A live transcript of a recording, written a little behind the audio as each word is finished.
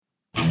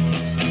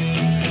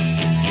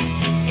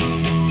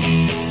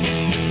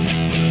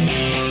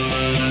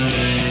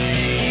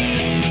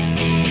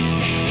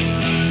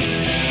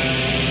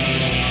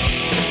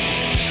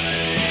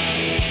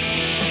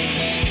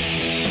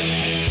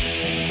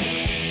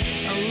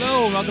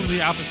Hello, and welcome to the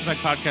Alpha Spec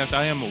Podcast.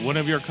 I am one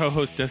of your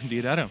co-hosts, Destin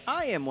Diodato.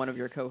 I am one of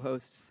your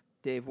co-hosts,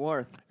 Dave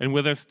Worth. And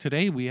with us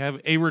today, we have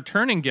a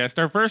returning guest,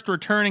 our first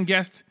returning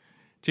guest,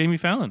 Jaime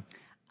Fallon.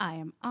 I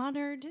am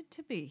honored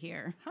to be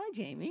here. Hi,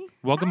 Jamie.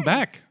 Welcome Hi.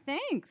 back.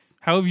 Thanks.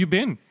 How have you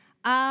been?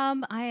 I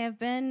have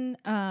been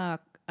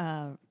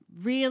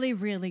really,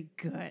 really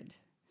good.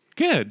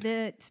 Good.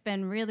 It's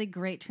been really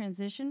great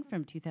transition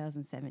from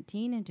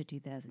 2017 into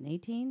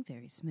 2018.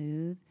 Very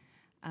smooth.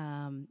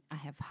 I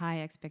have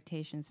high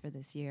expectations for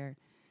this year.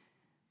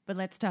 But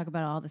let's talk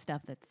about all the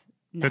stuff that's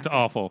not That's good.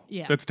 awful.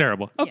 Yeah. That's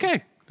terrible.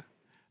 Okay.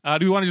 Do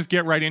we want to just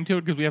get right into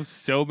it? Because we have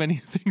so many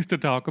things to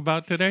talk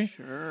about today.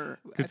 Sure.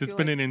 Because it's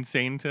been an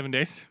insane 7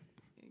 days.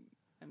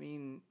 I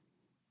mean,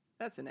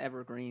 that's an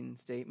evergreen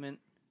statement.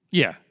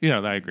 Yeah,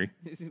 I agree.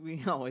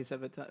 We always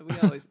have a time.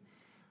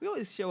 We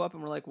always show up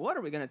and we're like, what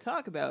are we going to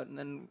talk about? And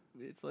then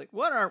it's like,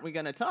 what aren't we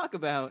going to talk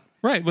about?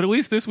 Right, but at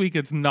least this week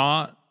it's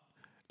not.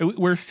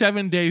 We're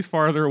 7 days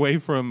farther away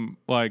from,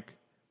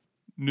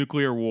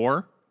 nuclear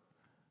war.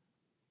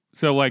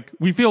 So,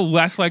 we feel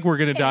less like we're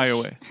going to die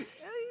away.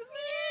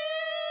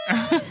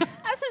 I'm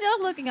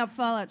still looking up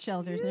fallout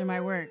shelters near my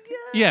work.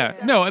 Yeah,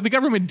 no, the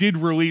government did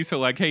release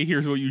hey,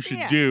 here's what you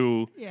should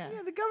do Yeah.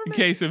 The government, in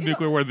case of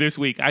nuclear war this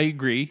week. I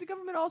agree. The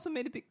government also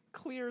made it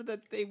clear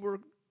that they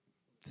were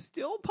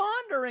still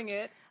pondering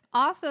it.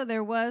 Also,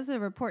 there was a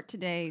report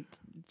today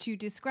to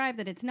describe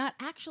that it's not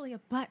actually a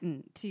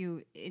button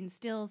to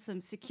instill some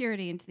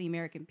security into the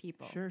American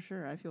people.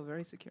 Sure. I feel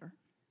very secure.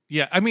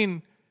 Yeah, I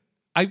mean,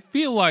 I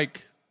feel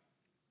like,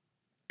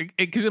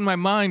 because in my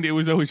mind, it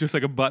was always just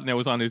like a button that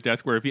was on his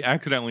desk where if he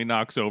accidentally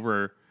knocks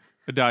over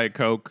a Diet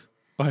Coke,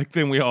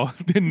 then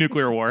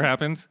nuclear war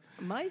happens.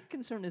 My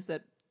concern is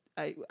that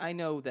I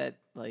know that,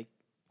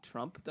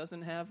 Trump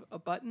doesn't have a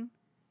button.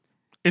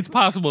 It's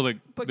possible that...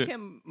 But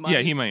Kim might.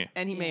 Yeah, he may.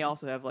 And he may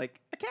also have, a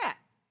cat.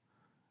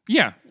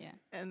 Yeah. Yeah.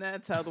 And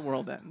that's how the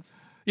world ends.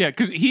 Yeah,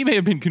 because he may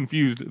have been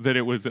confused that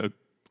it was a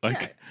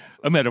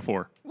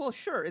metaphor. Well,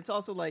 sure. It's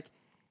also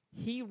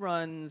he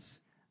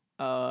runs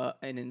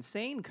an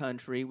insane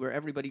country where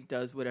everybody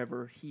does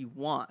whatever he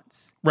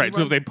wants. Right.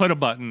 So if they put a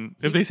button,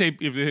 if they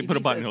put a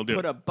button, he'll do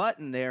put it. a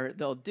button there,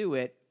 they'll do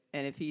it.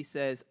 And if he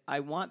says,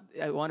 I want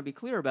to be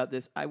clear about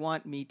this, I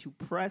want me to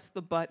press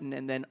the button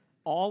and then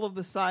all of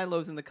the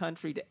silos in the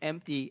country to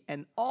empty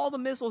and all the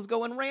missiles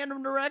go in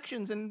random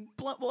directions and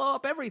blow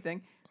up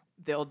everything,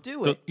 they'll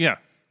do it. Yeah.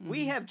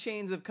 We have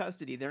chains of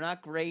custody. They're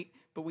not great,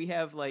 but we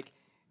have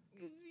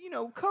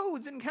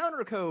codes and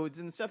counter codes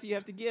and stuff you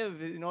have to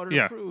give in order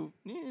to prove.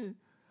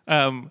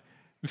 Yeah.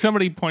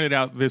 Somebody pointed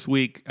out this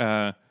week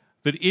that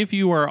if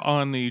you are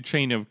on the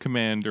chain of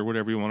command or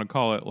whatever you want to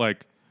call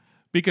it,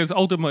 because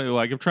ultimately,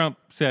 if Trump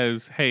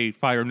says, "Hey,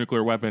 fire a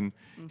nuclear weapon,"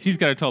 he's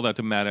got to tell that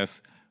to Mattis.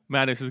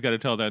 Mattis has got to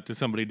tell that to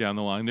somebody down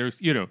the line. There's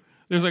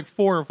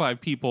 4 or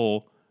 5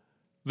 people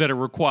that are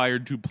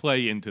required to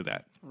play into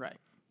that. Right.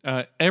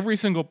 Every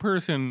single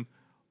person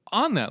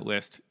on that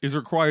list is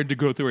required to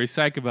go through a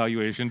psych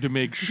evaluation to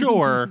make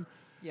sure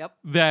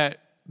that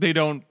they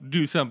don't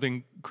do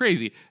something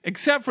crazy,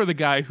 except for the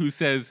guy who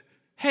says,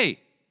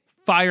 "Hey,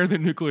 fire the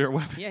nuclear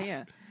weapons."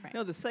 Yeah. Right.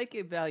 No, the psych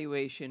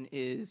evaluation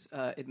is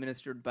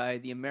administered by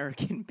the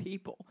American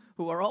people,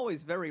 who are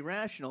always very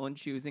rational in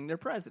choosing their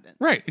president.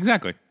 Right,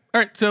 exactly. All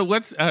right, so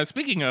let's,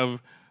 speaking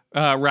of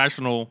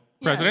rational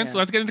presidents,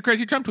 let's get into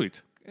crazy Trump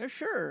tweets. Yeah,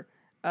 sure.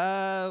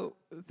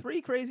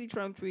 3 crazy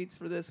Trump tweets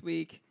for this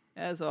week,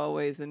 as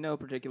always, in no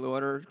particular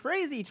order.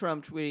 Crazy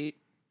Trump tweet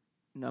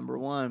number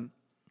 1.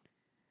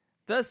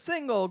 The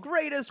single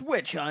greatest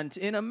witch hunt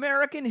in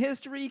American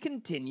history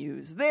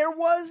continues. There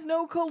was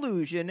no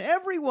collusion.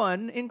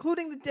 Everyone,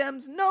 including the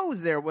Dems,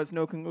 knows there was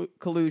no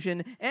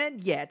collusion,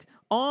 and yet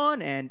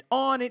on and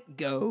on it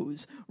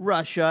goes.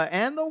 Russia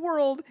and the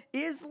world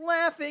is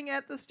laughing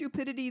at the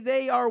stupidity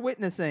they are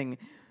witnessing.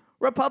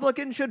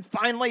 Republicans should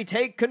finally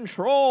take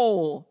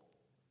control.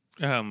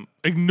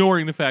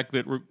 Ignoring the fact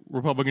that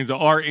Republicans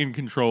are in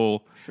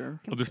control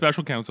of the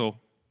special counsel,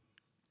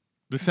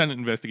 the Senate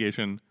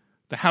investigation,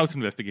 the House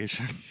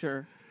investigation.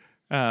 Sure.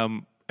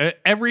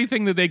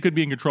 Everything that they could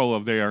be in control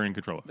of, they are in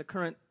control of. The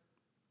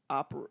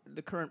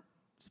current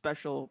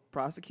special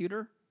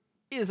prosecutor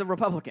is a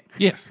Republican.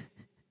 Yes.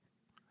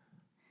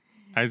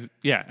 As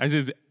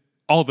is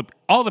all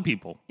the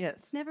people. Yes.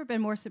 It's never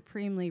been more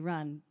supremely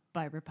run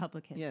by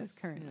Republicans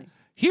currently. Yes.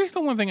 Here's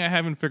the one thing I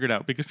haven't figured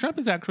out, because Trump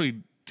is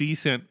actually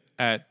decent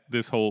at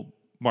this whole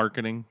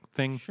marketing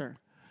thing. Sure.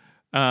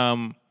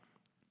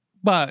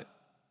 But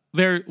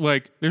there's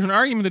an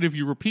argument that if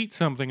you repeat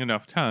something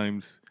enough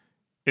times,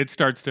 it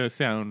starts to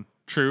sound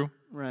true.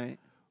 Right.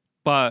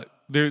 But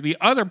the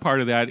other part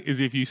of that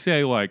is if you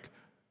say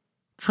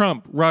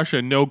Trump,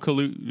 Russia, no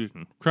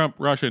collusion. Trump,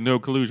 Russia, no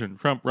collusion.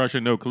 Trump, Russia,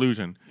 no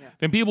collusion. Yeah.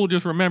 Then people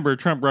just remember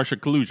Trump, Russia,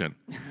 collusion.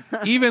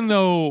 Even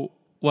though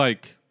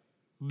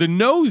the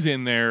no's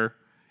in there,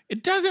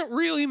 it doesn't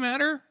really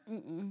matter.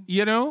 Mm-mm.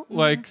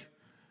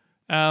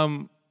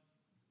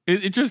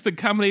 It's just the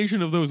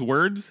combination of those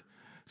words.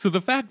 So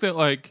the fact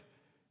that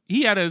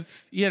he had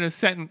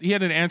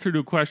an answer to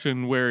a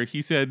question where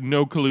he said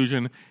no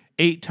collusion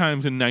 8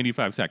 times in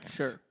 95 seconds.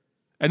 Sure.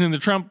 And in the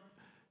Trump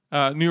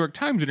New York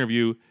Times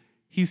interview,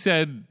 he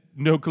said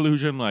no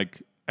collusion,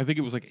 like, I think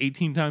it was like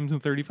 18 times in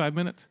 35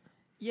 minutes.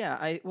 Yeah,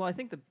 I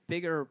think the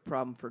bigger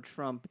problem for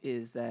Trump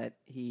is that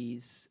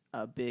he's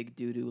a big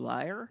doo-doo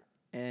liar,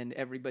 and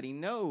everybody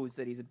knows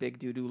that he's a big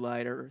doo-doo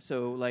liar.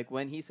 So, like,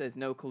 when he says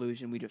no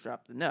collusion, we just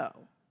drop the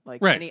no.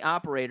 Like, Right. any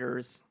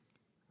operators,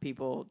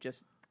 people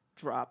just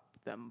drop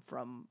them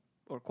from,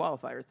 or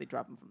qualifiers, they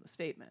drop them from the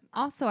statement.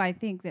 Also, I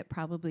think that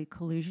probably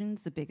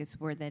collusion's the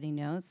biggest word that he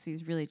knows. So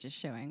he's really just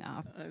showing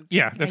off.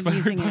 Yeah, that's and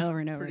using my it over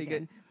and over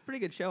again. Pretty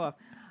good show off.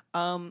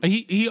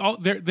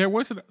 There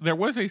was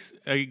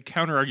a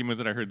counter argument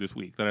that I heard this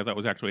week that I thought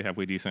was actually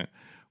halfway decent,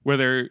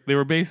 where they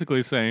were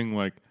basically saying,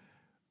 like,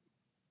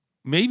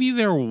 maybe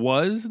there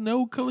was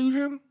no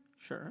collusion.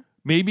 Sure.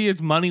 Maybe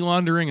it's money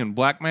laundering and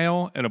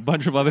blackmail and a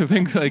bunch of other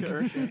things like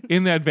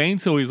in that vein.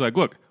 So he's like,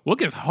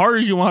 look as hard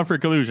as you want for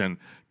collusion,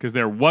 because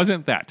there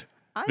wasn't that.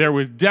 There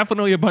was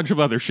definitely a bunch of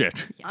other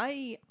shit.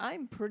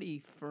 I'm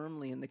pretty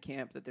firmly in the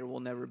camp that there will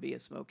never be a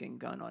smoking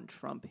gun on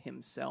Trump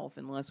himself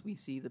unless we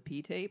see the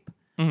P-tape.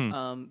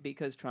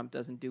 Because Trump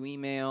doesn't do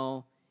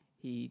email,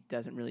 he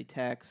doesn't really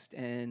text,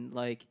 and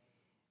like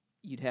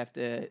you'd have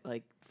to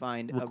like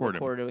find a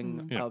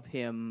recording of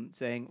him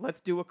saying, "Let's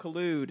do a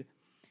collude."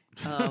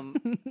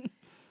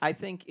 I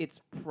think it's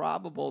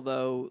probable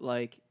though,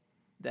 like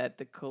that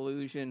the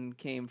collusion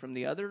came from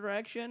the other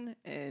direction,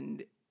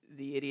 and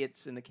the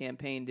idiots in the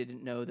campaign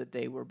didn't know that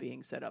they were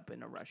being set up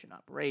in a Russian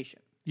operation.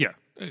 Yeah,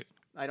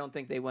 I don't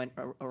think they went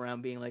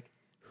around being like,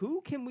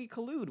 "Who can we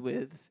collude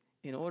with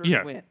in order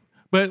to win?"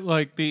 But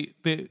like the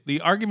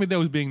argument that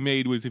was being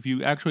made was, if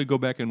you actually go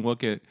back and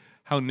look at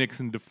how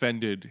Nixon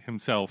defended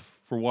himself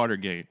for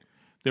Watergate,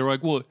 they were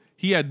like, well,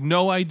 he had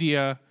no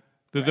idea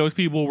that those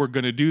people were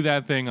going to do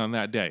that thing on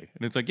that day.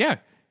 And it's like, yeah,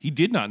 he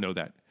did not know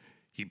that.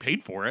 He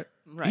paid for it.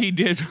 Right. He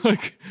did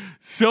like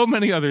so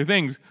many other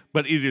things,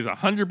 but it is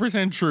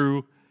 100%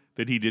 true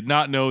that he did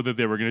not know that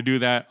they were going to do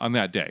that on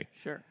that day.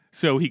 Sure.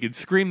 So he could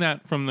scream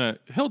that from the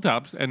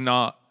hilltops and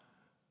not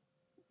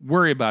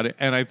worry about it.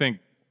 And I think,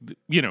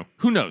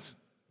 who knows?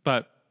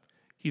 But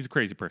he's a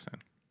crazy person.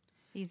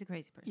 He's a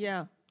crazy person.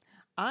 Yeah.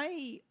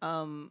 I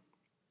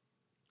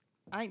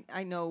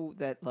know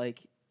that like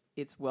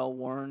it's well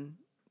worn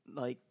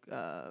like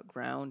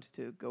ground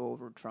to go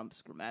over Trump's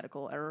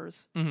grammatical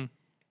errors. Mm-hmm.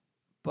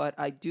 But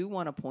I do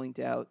want to point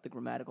out the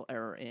grammatical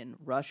error in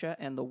Russia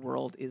and the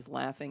world is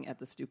laughing at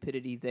the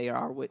stupidity they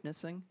are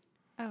witnessing.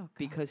 Oh, God.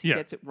 Because he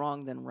gets it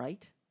wrong then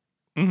right.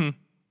 Mm-hmm.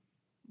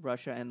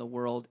 Russia and the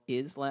world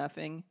is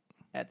laughing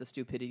at the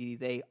stupidity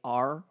they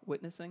are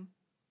witnessing.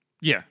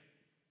 Yeah.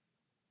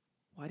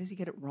 Why does he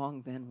get it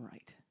wrong then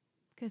right?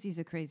 Because he's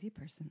a crazy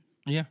person.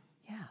 Yeah.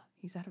 Yeah,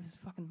 he's out of his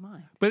fucking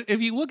mind. But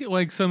if you look at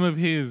like some of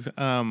his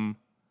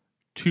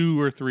 2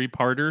 or 3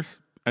 parters,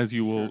 as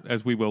we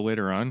will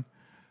later on,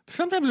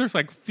 sometimes there's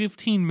like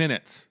 15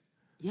 minutes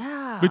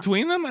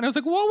between them, and I was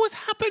like, what was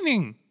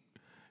happening?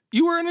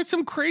 You were in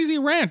some crazy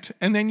rant,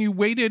 and then you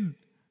waited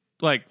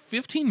like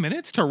 15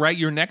 minutes to write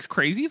your next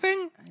crazy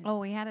thing?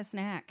 Oh, he had a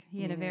snack.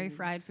 He had a very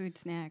fried food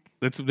snack.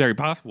 That's very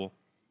possible.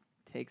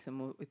 It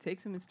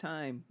takes him his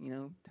time,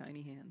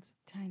 tiny hands.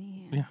 Tiny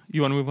hands. Yeah.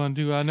 You want to move on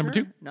to number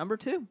 2? Number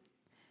 2.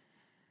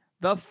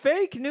 The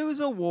Fake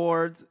News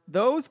Awards,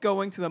 those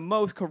going to the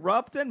most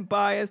corrupt and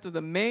biased of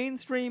the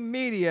mainstream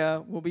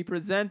media, will be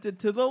presented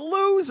to the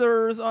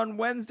losers on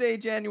Wednesday,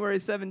 January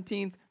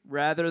 17th,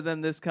 rather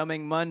than this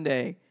coming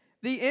Monday.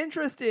 The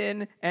interest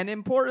in and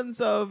importance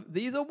of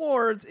these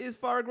awards is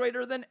far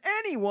greater than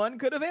anyone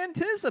could have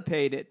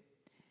anticipated.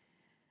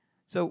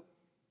 So,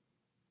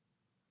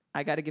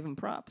 I got to give him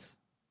props.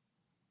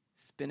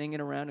 Spinning it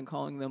around and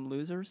calling them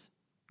losers.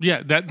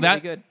 Yeah, Pretty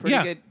good.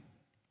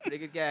 Pretty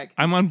good gag.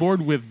 I'm on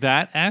board with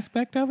that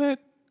aspect of it.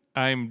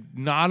 I'm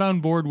not on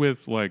board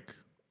with like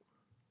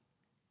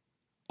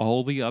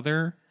all the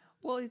other.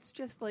 Well, it's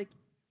just like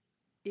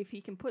if he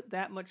can put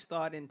that much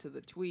thought into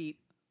the tweet,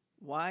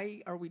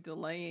 why are we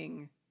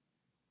delaying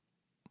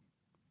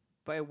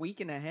by a week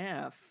and a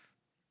half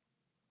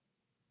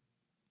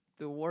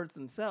the awards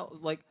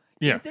themselves? Like,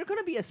 is there going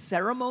to be a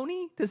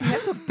ceremony? Does he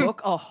have to book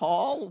a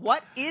hall?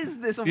 What is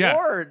this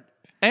award?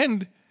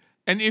 And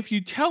if you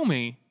tell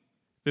me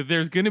that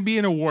there's going to be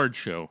an award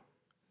show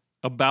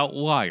about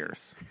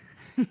liars,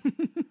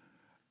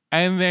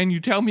 and then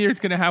you tell me it's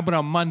going to happen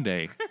on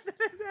Monday,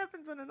 it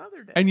happens on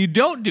another day, and you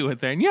don't do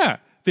it then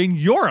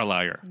you're a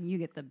liar. You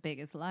get the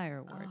biggest liar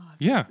award.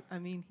 He's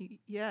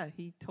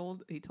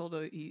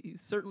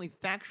certainly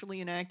factually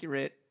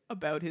inaccurate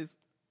about his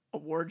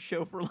award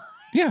show for liars.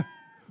 Yeah.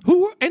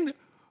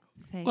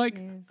 Fake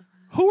news.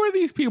 Who are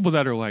these people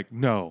that are like,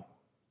 no,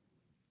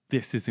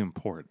 this is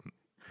important.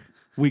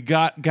 We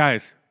got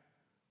to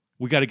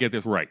get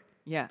this right.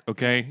 Yeah.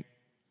 Okay?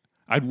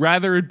 I'd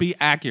rather it be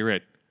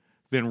accurate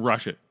than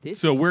rush it.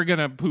 We're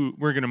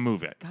gonna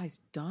move it. Guys,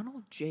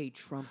 Donald J.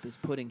 Trump is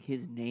putting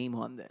his name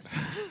on this.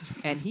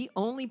 And he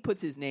only puts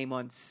his name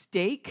on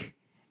steak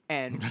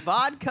and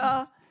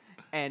vodka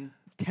and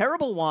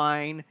terrible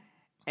wine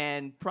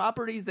and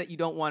properties that you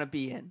don't want to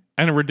be in.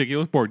 And a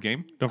ridiculous board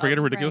game. Don't forget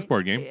a ridiculous right.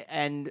 board game.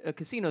 And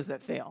casinos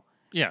that fail.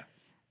 Yeah.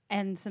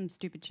 And some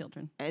stupid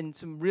children. And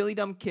some really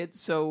dumb kids.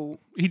 So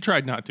He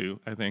tried not to,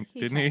 I think,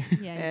 didn't he?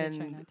 Yeah, he did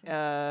try not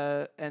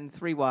to. and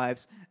 3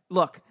 wives.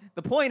 Look,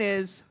 the point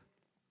is,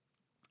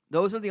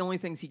 those are the only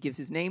things he gives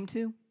his name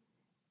to,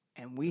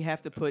 and we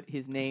have to put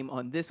his name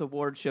on this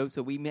award show,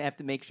 so we have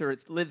to make sure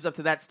it lives up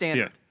to that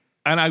standard.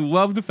 Yeah. And I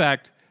love the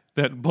fact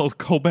that both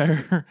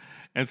Colbert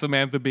and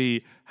Samantha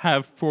Bee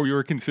have For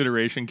Your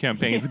Consideration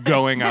campaigns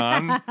going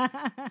on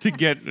to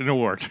get an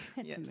award.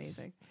 It's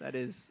amazing. That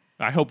is.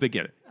 I hope they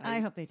get it. I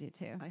hope they do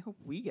too. I hope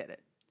we get it.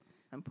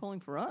 I'm pulling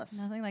for us.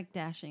 Nothing like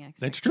dashing expectations.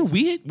 That's true.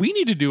 We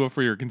need to do a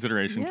For Your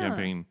Consideration Yeah.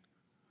 campaign.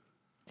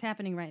 It's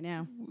happening right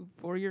now.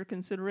 For your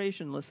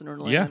consideration, listener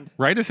land. Yeah.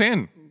 Write us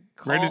in.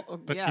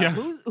 Yeah.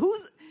 Who's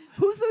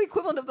the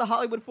equivalent of the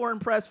Hollywood Foreign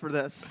Press for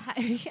this?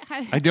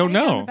 I don't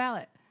know. On the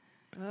ballot.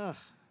 Ugh.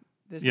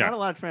 There's Yeah. not a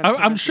lot of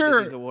transparency I'm to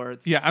sure. these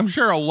awards. Yeah, I'm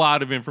sure a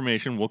lot of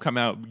information will come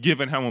out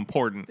given how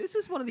important This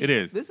is one of the. it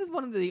is. This is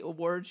one of the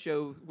award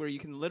shows where you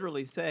can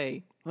literally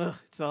say, "Ugh,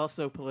 it's all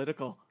so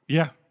political."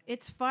 Yeah.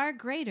 It's far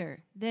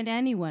greater than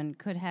anyone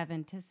could have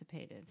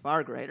anticipated.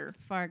 Far greater.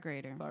 Far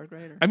greater. Far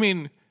greater. I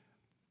mean,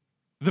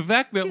 the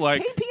fact that Is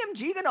like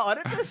KPMG going to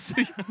audit this?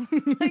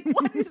 Like,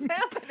 what is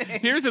happening?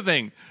 here's the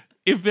thing: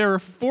 if there are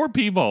 4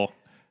 people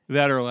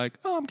that are like,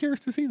 "Oh, I'm curious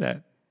to see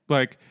that,"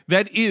 like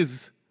that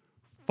is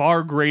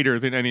far greater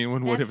than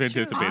anyone would have That's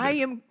true. anticipated. I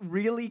am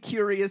really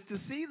curious to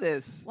see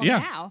this. Well, Yeah.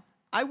 now,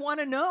 I want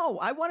to know.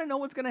 I want to know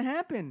what's going to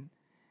happen.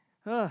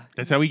 Ugh,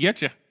 That's how we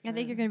get you. I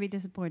think you're going to be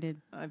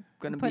disappointed. I'm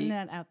going to Putting be.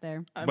 that out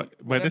there. But by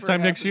whatever this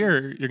time next happens-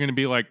 year, you're going to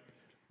be like,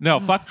 "No,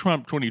 fuck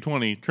Trump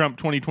 2020, Trump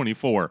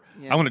 2024.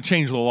 Yeah. I want to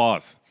change the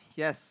laws."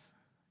 Yes,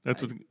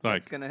 That's what,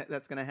 like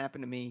that's gonna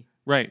happen to me.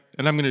 right,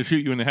 and I'm going to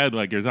shoot you in the head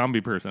like you're a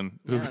zombie person.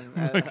 Yeah,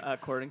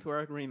 according to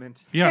our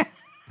agreement. Yeah,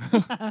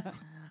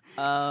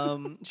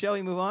 Shall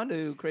we move on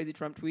to crazy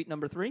Trump tweet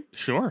number 3?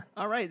 sure.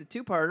 All right, the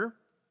 2-parter.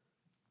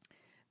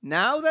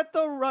 Now that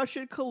the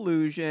Russia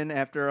collusion,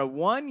 after a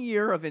 1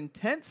 year of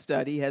intense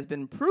study, has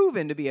been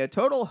proven to be a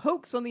total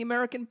hoax on the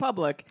American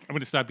public, I'm going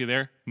to stop you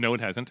there. No,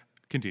 it hasn't.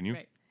 Continue.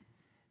 Right.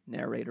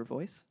 narrator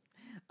voice,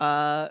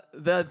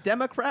 the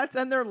Democrats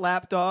and their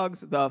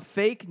lapdogs, the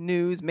fake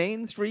news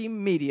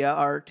mainstream media,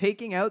 are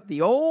taking out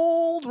the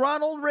old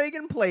Ronald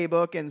Reagan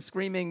playbook and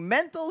screaming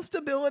mental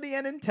stability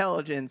and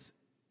intelligence.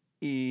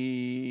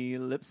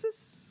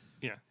 Ellipsis?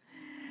 Yeah.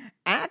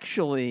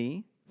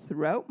 Actually,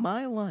 throughout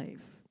my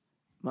life,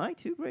 my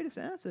 2 greatest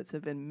assets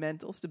have been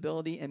mental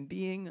stability and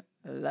being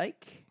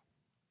like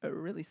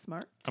really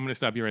smart. I'm going to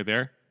stop you right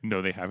there.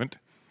 No, they haven't.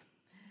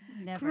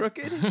 Never.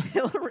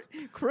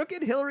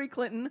 Crooked Hillary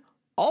Clinton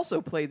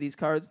also played these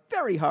cards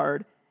very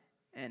hard,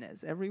 and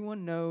as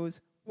everyone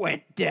knows,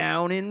 went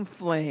down in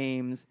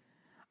flames.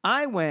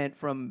 I went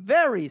from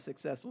very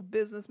successful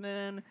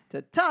businessman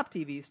to top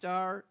TV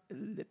star,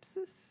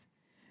 ellipsis,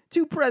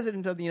 to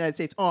president of the United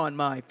States on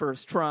my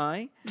first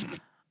try.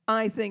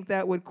 I think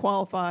that would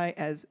qualify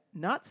as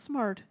not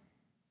smart,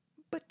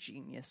 but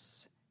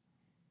genius.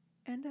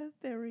 And a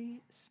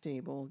very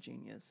stable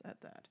genius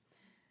at that.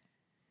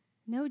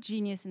 No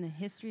genius in the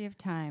history of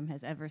time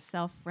has ever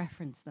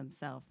self-referenced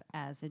themselves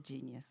as a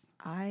genius.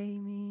 I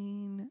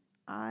mean,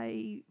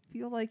 I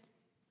feel like,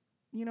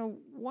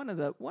 one of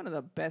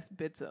the best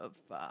bits of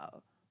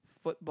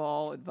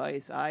football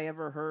advice I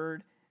ever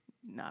heard,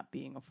 not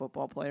being a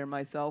football player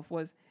myself,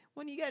 was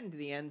when you get into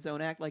the end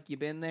zone, act like you've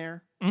been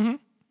there. Mm-hmm.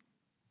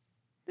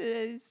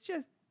 It's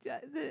just,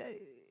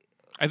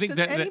 I think does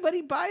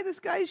anybody buy this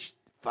guy's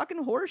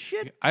fucking horse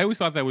shit? I always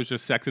thought that was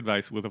just sex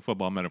advice with a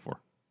football metaphor.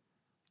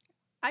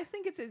 I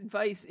think it's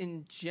advice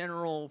in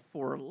general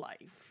for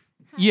life.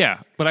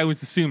 Yeah, but I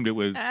always assumed it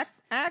was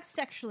Act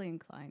Sexually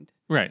inclined.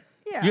 right.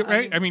 Yeah, You're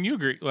I right. mean- You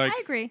agree. Like I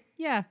agree.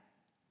 Yeah.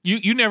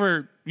 you've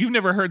never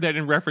heard that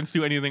in reference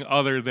to anything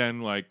other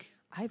than like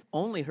I've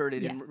only heard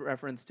it in Yeah.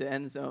 reference to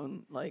end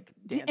zone, like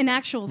dancing. In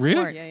actual Really?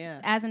 sports.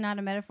 Yeah. As not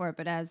a metaphor,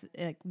 but as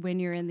when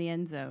you're in the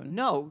end zone.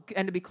 No,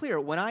 and to be clear,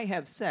 when I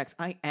have sex,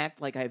 I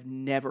act like I've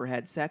never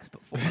had sex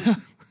before.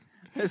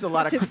 There's a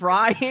lot of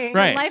crying,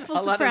 Right. Delightful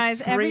a lot of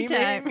surprise every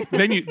screaming.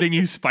 time. then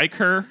you spike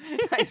her.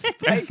 I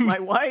spank my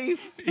wife.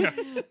 Yeah.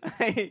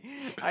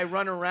 I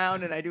run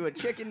around and I do a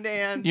chicken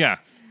dance. Yeah.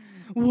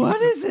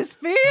 What is this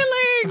feeling?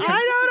 I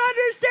don't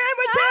understand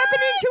what's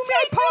happening to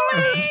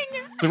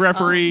my part. The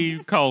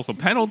referee calls a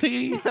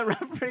penalty. The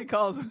referee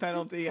calls a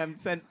penalty. I'm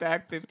sent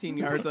back 15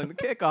 yards on the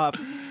kickoff,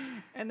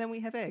 and then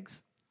we have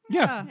eggs.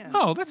 Yeah. Yeah.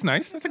 Oh, that's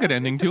nice. That's a good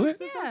ending to it.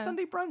 It's our Yeah.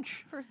 Sunday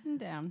brunch. First and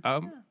down.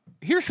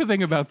 Here's the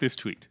thing about this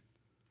tweet.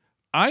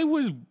 I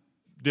was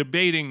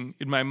debating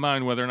in my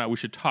mind whether or not we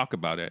should talk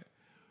about it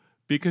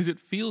because it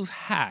feels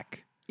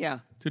hack Yeah.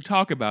 to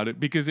talk about it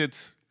because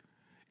it's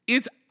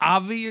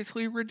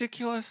obviously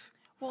ridiculous.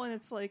 Well, and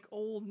it's like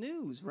old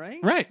news, right?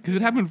 Right, because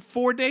it happened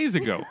 4 days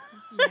ago.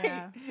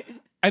 Yeah.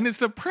 And it's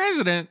the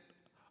president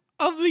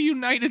of the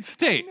United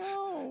States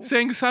know.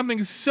 saying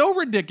something so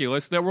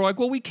ridiculous that we're like,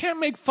 well, we can't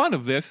make fun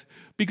of this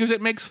because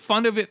it makes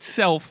fun of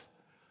itself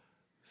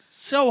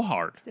so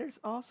hard. There's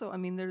also,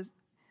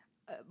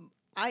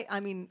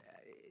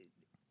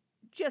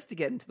 just to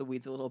get into the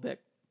weeds a little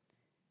bit,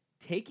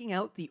 taking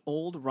out the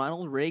old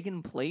Ronald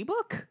Reagan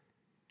playbook?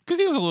 Because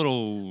he was a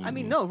little...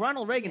 No,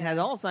 Ronald Reagan had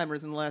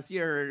Alzheimer's in the last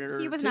year or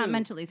He was two. not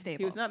mentally stable.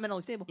 He was not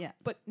mentally stable. Yeah.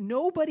 But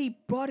nobody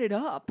brought it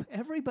up.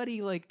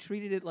 Everybody,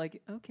 treated it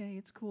like, okay,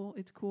 it's cool.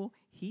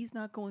 He's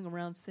not going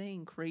around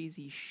saying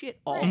crazy shit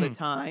all the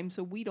time,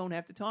 so we don't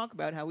have to talk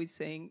about how he's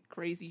saying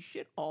crazy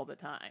shit all the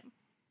time.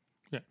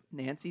 Yeah.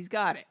 Nancy's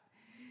got it.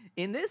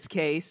 In this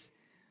case,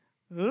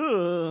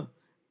 the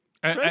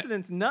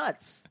president's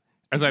nuts.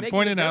 As I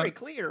pointed out, very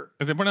clear.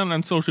 As I pointed out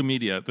on social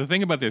media, the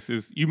thing about this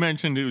is you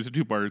mentioned it was a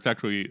two-parter. It's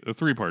actually a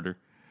three-parter.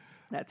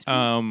 That's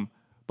true.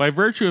 By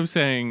virtue of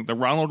saying the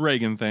Ronald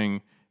Reagan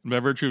thing, and by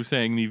virtue of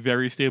saying the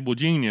very stable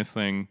genius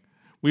thing,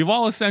 we've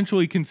all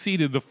essentially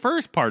conceded the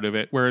first part of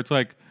it, where it's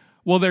like,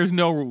 well,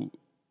 the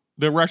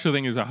Russia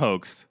thing is a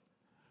hoax,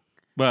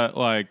 but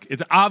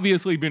it's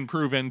obviously been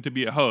proven to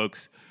be a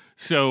hoax.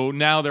 So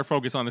now they're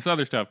focused on this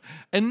other stuff,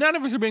 and none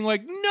of us are being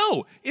like,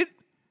 no,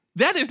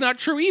 that is not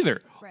true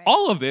either. Right.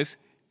 All of this,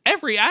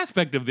 every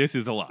aspect of this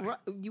is a lie.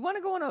 You want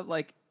to go on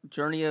a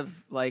journey of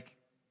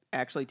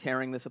actually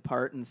tearing this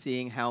apart and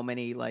seeing how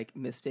many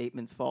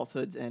misstatements,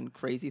 falsehoods, and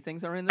crazy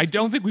things are in this? I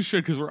don't think we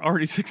should because we're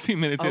already 16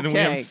 minutes in and we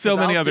Okay, have so 'cause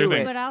many I'll other do it.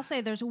 things. But I'll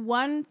say there's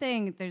one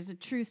thing, there's a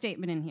true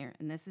statement in here,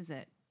 and this is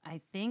it.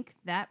 I think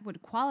that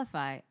would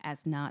qualify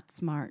as not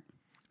smart.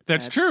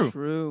 That's true.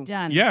 True.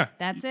 Done. Yeah.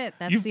 That's it.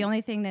 That's You've- the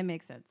only thing that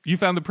makes sense. You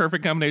found the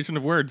perfect combination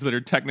of words that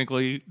are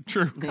technically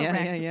true.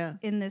 Yeah.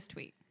 In this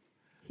tweet.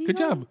 Good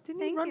job.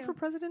 Didn't he Thank run you. for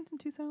president in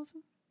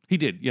 2000? He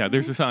did. Yeah,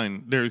 there's a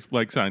sign. There's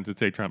signs that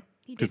say Trump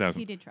He did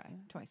 2000. try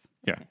twice.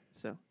 Yeah. Okay,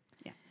 so.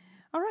 Yeah.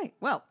 All right.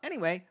 Well,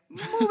 anyway,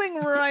 moving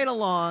right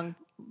along.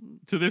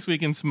 To This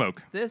Week in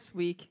Smoke. This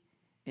week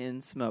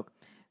in smoke.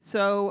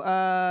 So,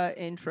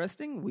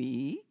 interesting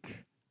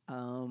week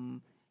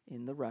in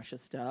the Russia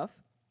stuff.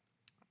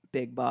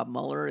 Big Bob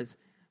Mueller is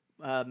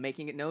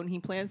making it known he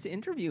plans to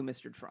interview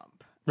Mr.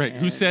 Trump. Right.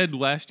 Who said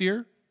last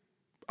year?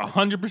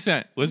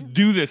 100%. Let's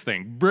do this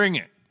thing. Bring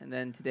it. And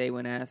then today,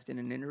 when asked in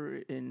an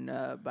interview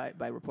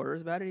by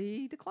reporters about it,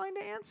 he declined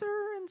to answer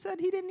and said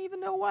he didn't even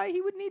know why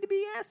he would need to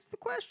be asked the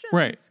questions.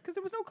 Right. Because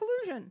there was no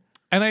collusion.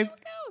 And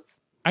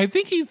I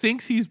think he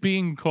thinks he's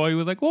being coy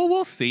with well,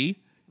 we'll see.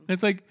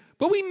 And it's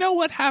but we know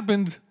what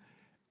happens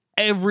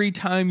every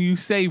time you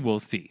say we'll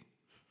see.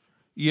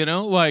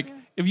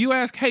 If you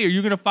ask, hey, are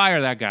you going to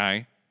fire that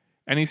guy?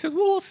 And he says,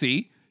 well, we'll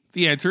see.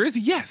 The answer is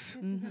yes.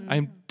 Mm-hmm.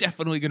 I'm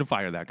definitely going to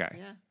fire that guy.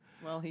 Yeah.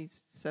 Well, he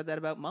said that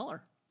about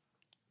Mueller.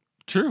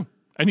 True.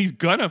 And he's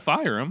going to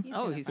fire him.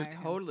 He's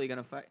totally going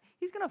to fire.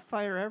 He's going to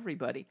fire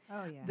everybody.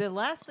 Oh, yeah. The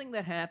last thing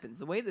that happens,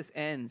 the way this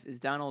ends, is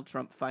Donald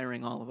Trump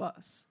firing all of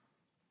us.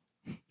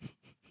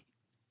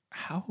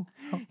 How?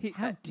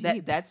 How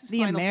deep? That's his the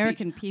final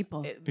American speech.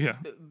 people. Yeah.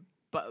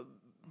 But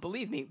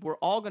believe me, we're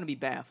all going to be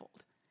baffled.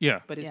 Yeah.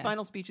 But his Yeah.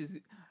 final speech is,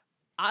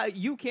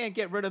 you can't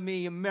get rid of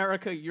me,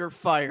 America, you're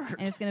fired.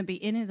 And it's going to be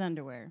in his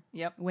underwear.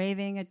 Yep.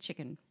 Waving a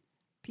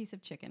piece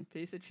of chicken.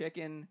 Piece of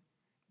chicken,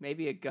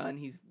 maybe a gun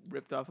he's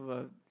ripped off of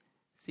a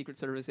Secret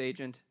Service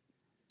agent.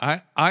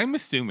 I'm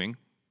assuming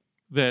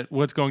that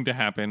what's going to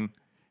happen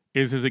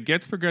is as it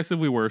gets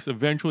progressively worse,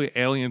 eventually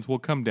aliens will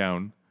come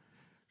down,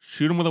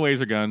 shoot him with a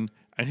laser gun,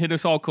 and hit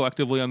us all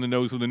collectively on the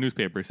nose with a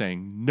newspaper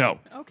saying, no.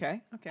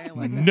 Okay, I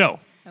like that. No.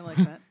 I like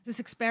that. This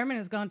experiment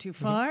has gone too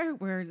far.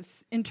 We're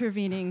just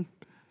intervening.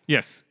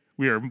 Yes,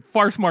 we are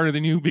far smarter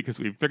than you because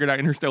we've figured out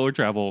interstellar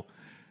travel.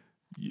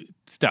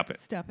 Stop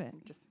it. Stop it.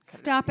 Just cut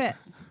it Stop it.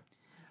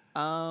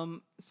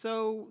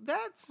 So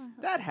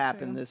that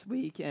happened this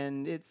week,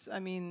 and it's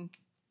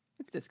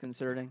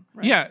disconcerting.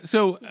 Right? Yeah,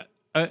 so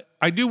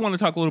I do want to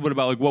talk a little bit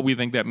about what we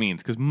think that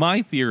means, because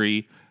my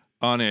theory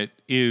on it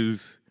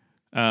is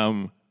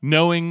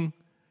knowing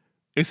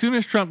as soon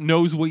as Trump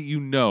knows what you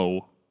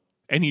know,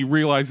 and he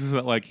realizes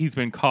that he's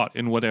been caught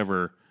in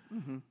whatever,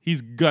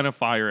 he's gonna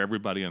fire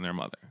everybody and their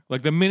mother.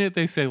 The minute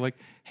they say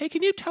hey,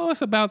 can you tell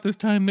us about this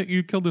time that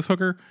you killed this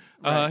hooker?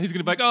 Right. He's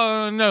gonna be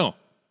oh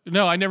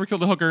no, I never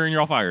killed a hooker, and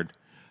you're all fired.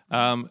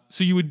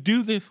 So you would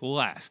do this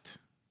last,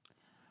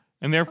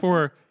 and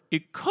therefore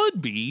it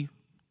could be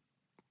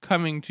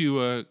coming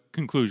to a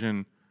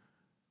conclusion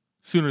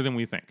sooner than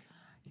we think.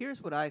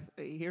 Here's why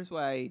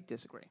I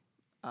disagree.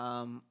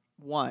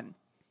 One,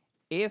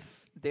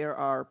 if there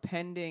are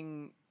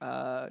pending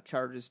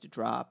charges to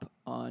drop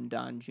on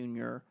Don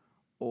Jr.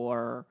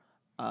 or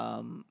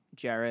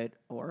Jared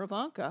or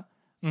Ivanka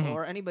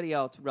or anybody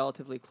else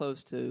relatively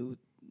close to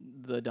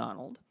the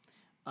Donald,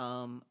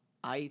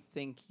 I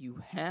think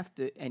you have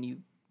to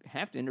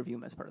interview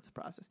him as part of the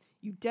process.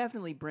 You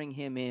definitely bring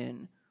him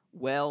in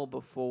well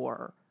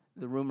before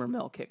the rumor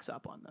mill kicks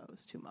up on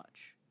those too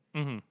much.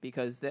 Mm-hmm.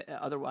 Because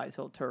otherwise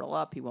he'll turtle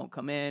up. He won't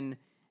come in.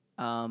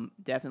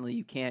 Definitely,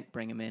 you can't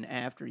bring him in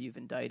after you've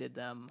indicted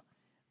them.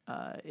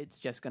 It's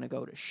just going to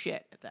go to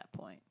shit at that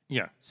point.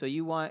 Yeah. So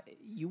you want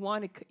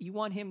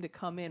him to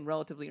come in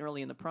relatively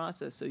early in the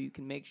process so you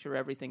can make sure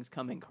everything's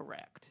coming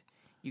correct.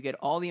 You get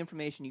all the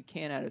information you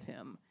can out of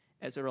him,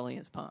 as early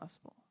as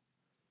possible.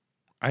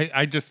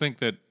 I just think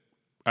that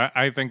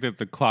I think that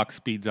the clock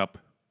speeds up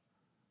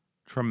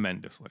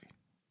tremendously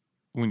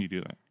when you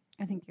do that.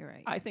 I think you're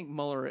right. I think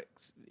Mueller,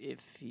 if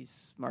he's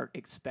smart,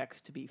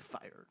 expects to be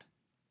fired.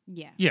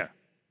 Yeah. Yeah.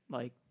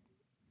 Like,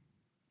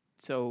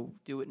 so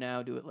do it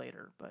now, do it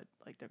later, but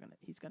like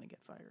he's gonna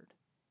get fired.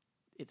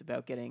 It's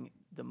about getting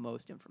the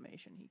most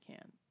information he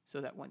can, so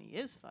that when he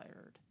is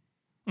fired,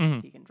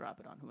 he can drop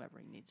it on whoever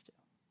he needs to.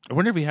 I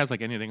wonder if he has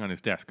like anything on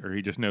his desk, or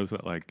he just knows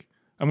that like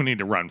I'm gonna need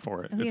to run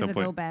for it. He at has some a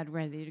point. go bad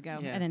ready to go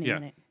Yeah. at any Yeah.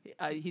 minute.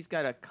 He's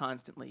got a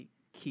constantly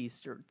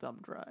keistered thumb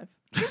drive.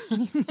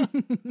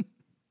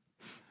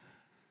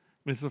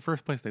 It's the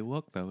first place they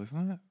look, though,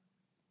 isn't it?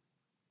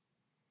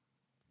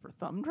 For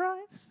thumb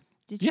drives?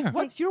 Did you Yeah. say,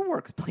 What's your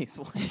workplace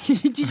like?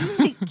 did you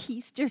say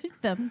keister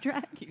thumb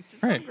drive?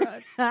 Keistered Right.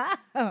 thumb drive.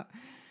 Oh.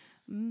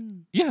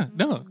 Yeah.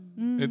 No.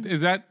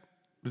 Does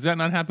that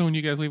not happen when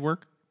you guys leave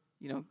work?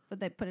 You know, But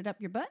they put it up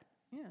your butt?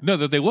 No,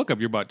 that they look up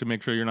your butt to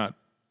make sure you're not.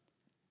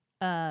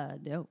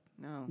 No.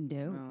 no.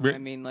 Re- I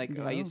mean, like,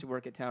 No. I used to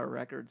work at Tower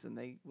Records, and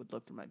they would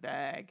look through my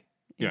bag.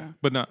 Yeah,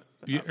 but not.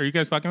 Are you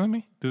guys fucking with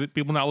me?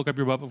 People not look up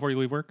your butt before you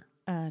leave work?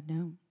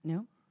 No.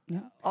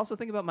 Also,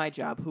 think about my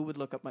job. Who would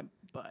look up my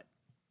butt?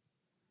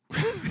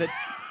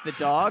 the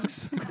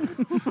dogs?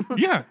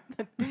 Yeah.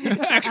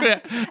 Actually, I guess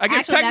Actually,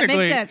 that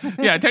technically, makes sense.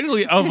 yeah,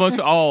 technically, of us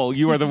all,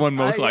 you are the one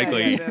most Yeah,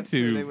 likely that's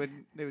true. to. They would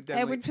I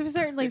definitely, would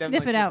certainly they'd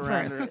sniff it out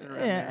around first. around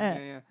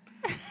there.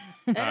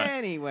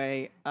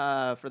 Anyway,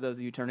 for those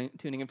of you tuning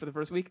in for the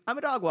first week, I'm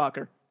a dog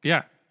walker.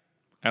 Yeah,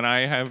 and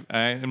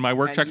and my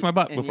work checks my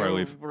butt and before I your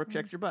leave. Work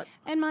checks your butt.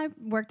 And my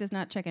work does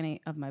not check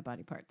any of my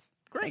body parts.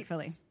 Great.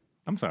 Thankfully.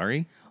 I'm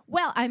sorry.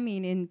 Well, I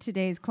mean, in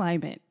today's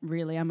climate,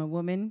 really, I'm a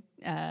woman.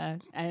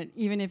 And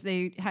even if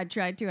they had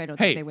tried to, I don't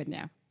Hey. think they would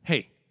now.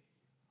 Hey,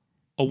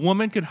 a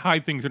woman could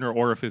hide things in her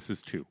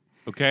orifices too.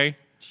 Okay.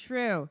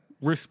 True.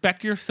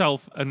 Respect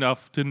yourself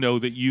enough to know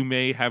that you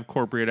may have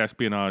corporate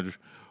espionage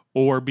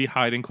or be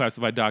hiding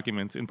classified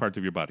documents in parts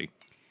of your body.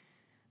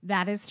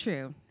 That is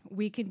true.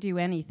 We can do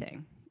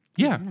anything.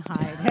 Yeah. And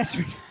hide.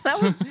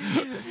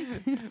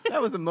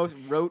 That was the most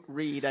rote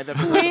read I've ever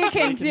heard. We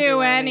can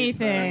do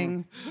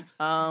anything.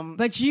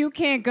 But you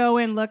can't go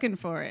in looking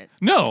for it.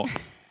 No,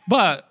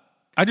 but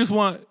I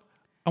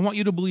want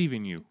you to believe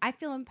in you. I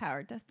feel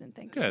empowered, Dustin.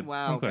 Thank you. Good.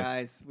 Wow, Okay.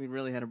 guys, we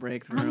really had a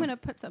breakthrough. I'm going to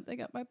put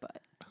something up my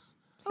butt.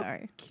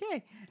 Sorry.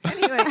 Okay.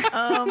 Anyway,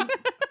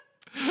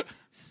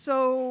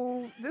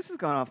 so this has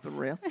gone off the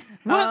rails.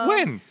 What?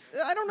 When?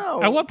 I don't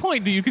know. At what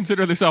point do you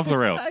consider this off the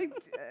rails?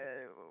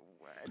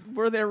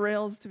 Were there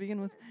rails to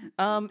begin with?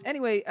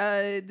 Anyway,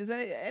 does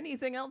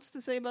anything else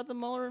to say about the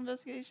Mueller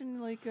investigation,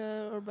 like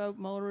or about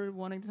Mueller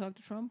wanting to talk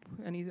to Trump?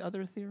 Any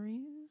other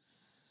theories?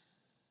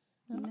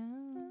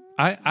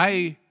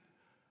 No.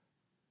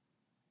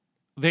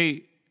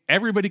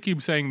 Everybody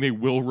keeps saying they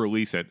will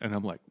release it, and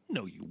I'm like,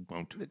 no, you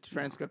won't. The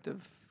transcript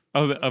of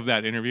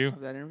That interview.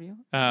 that interview?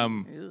 I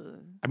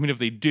mean, if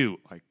they do,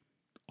 like,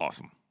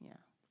 awesome.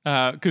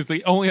 Yeah. Because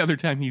the only other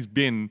time he's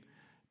been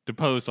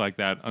deposed like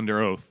that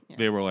under oath,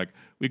 they were like,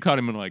 we caught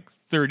him in like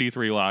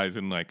 33 lies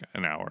in like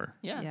an hour.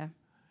 Yeah.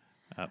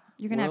 Yeah.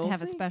 You're going to We'll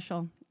have a see.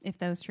 special if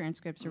those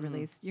transcripts are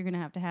released. You're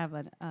going to have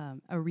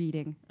a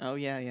reading. Oh,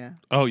 yeah.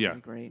 Oh, yeah.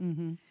 Great.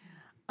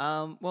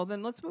 Mm-hmm. Well,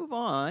 then let's move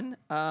on.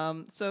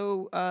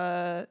 So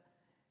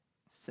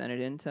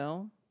Senate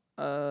Intel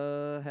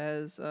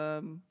has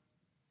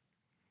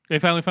They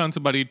finally found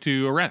somebody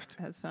to arrest.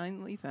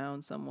 finally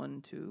found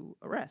someone to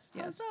arrest.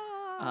 Yes.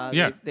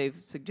 Yeah. They've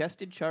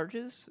suggested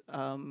charges.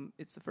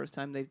 It's the first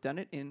time they've done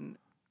it in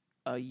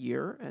a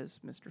year, as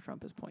Mr.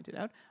 Trump has pointed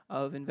out,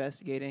 of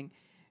investigating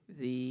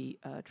the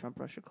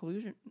Trump-Russia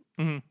collusion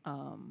and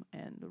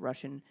the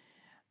Russian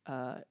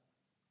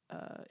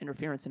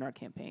interference in our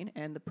campaign.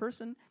 And the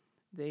person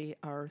they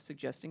are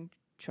suggesting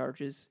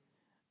charges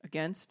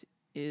against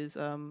is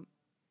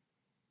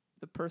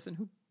the person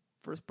who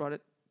first brought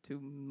it to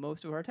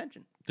most of our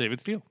attention, David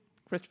Steele.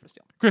 Christopher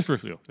Steele. Christopher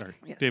Steele. Sorry.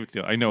 Yes. David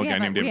Steele. I know a guy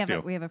named David Steele.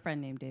 We have a friend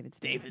named David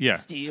Steele. David Yeah.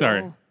 Steele.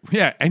 Sorry.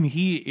 Yeah. And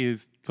he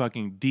is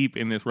fucking deep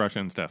in this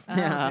Russian stuff. Oh,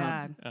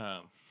 Yeah.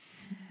 God.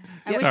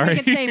 I wish Sorry.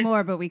 we could say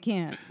more, but we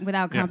can't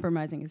without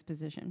compromising his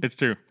position. It's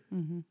true.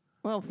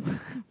 Well,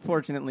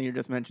 fortunately, you're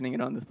just mentioning it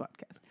on this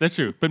podcast. That's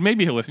true. But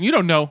maybe he'll listen. You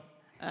don't know.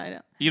 I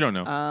know. You don't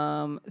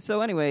know.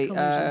 So anyway,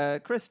 Collusion.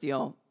 Chris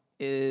Steele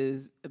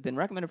is been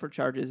recommended for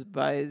charges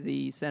by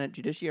the Senate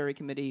Judiciary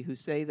Committee, who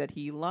say that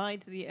he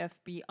lied to the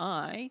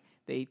FBI.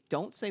 They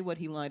don't say what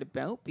he lied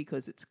about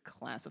because it's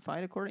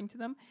classified, according to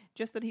them.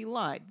 Just that he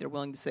lied. They're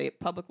willing to say it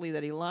publicly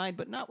that he lied,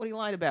 but not what he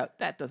lied about.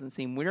 That doesn't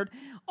seem weird.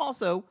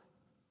 Also,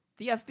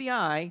 the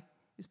FBI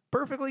is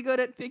perfectly good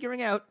at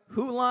figuring out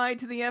who lied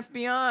to the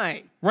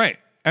FBI. Right.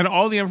 And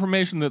all the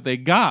information that they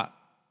got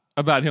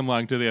about him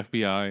lying to the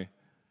FBI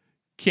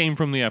came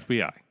from the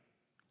FBI.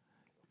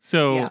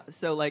 So, Yeah,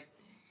 so like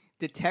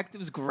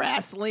Detectives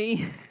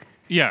Grassley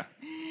yeah.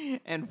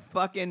 and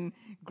fucking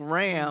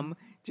Graham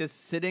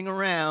just sitting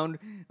around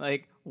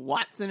like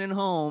Watson and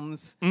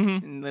Holmes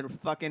in their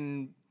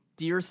fucking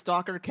deer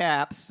stalker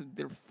caps,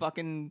 their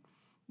fucking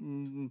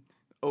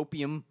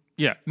opium.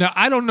 Yeah. Now,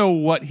 I don't know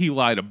what he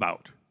lied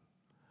about,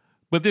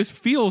 but this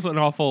feels an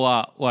awful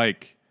lot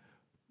like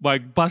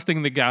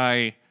busting the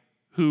guy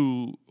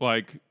who,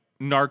 like,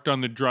 narked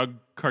on the drug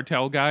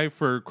cartel guy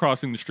for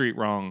crossing the street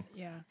wrong.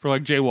 Yeah. For,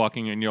 like,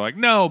 jaywalking, and you're like,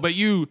 no, but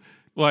you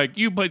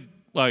put,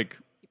 like,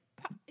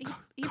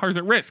 cars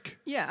at risk.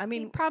 Yeah, I He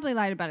mean, probably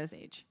lied about his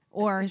age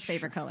or his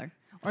favorite color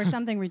or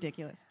something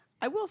ridiculous.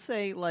 I will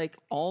say, like,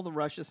 all the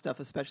Russia stuff,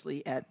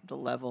 especially at the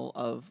level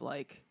of,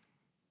 like,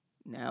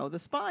 now the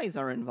spies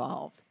are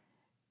involved,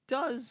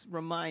 does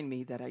remind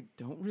me that I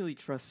don't really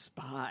trust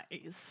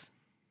spies.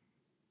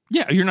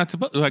 Yeah, you're not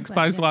supposed like But,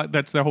 spies. yeah.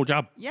 That's their whole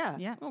job. Yeah.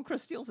 Yeah. Well,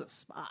 Chris Steele's a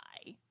spy.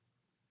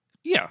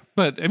 Yeah,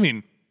 but I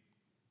mean,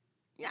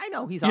 Yeah, I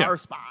know he's Yeah. our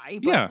spy,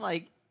 but, Yeah.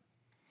 like,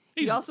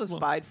 he's he also well,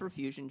 spied for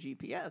Fusion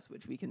GPS,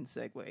 which we can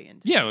segue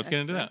into. Yeah, the let's get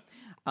next into thing.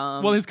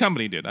 that. Well, his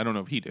company did. I don't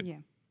know if he did.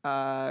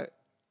 Yeah.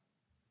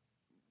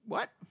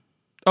 What?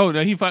 Oh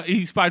no,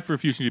 he spied for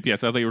Fusion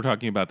GPS. I thought you were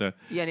talking about the.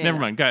 Yeah, Never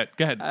mind. Go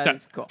ahead. Stop.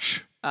 That's cool. Shh.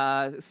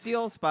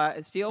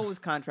 Steele was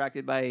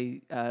contracted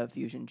by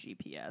Fusion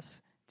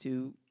GPS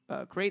to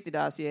create the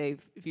dossier.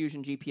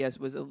 Fusion GPS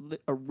was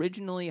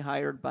originally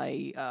hired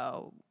by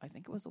I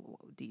think it was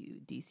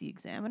the DC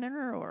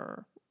Examiner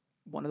or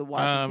one of the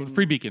Washington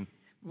Free Beacon.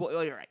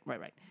 Well, you're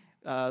right.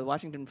 The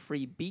Washington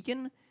Free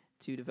Beacon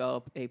to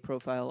develop a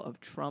profile of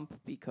Trump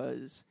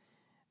because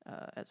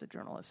as a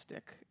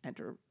journalistic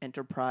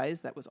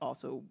enterprise that was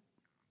also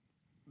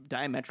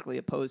diametrically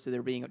opposed to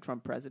there being a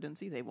Trump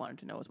presidency. They wanted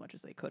to know as much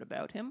as they could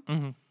about him.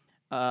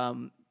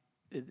 Mm-hmm.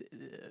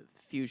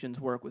 Fusion's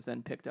work was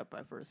then picked up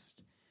by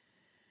first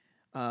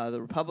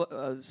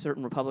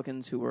certain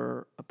Republicans who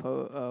were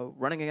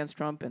running against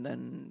Trump, and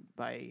then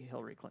by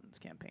Hillary Clinton's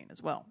campaign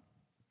as well.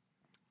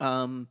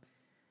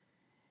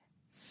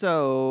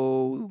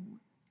 So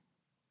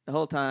the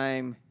whole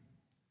time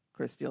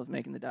Chris Steele's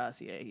making the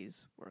dossier,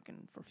 he's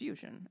working for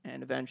Fusion,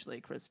 and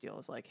eventually Chris Steele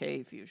is like,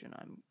 "Hey, Fusion,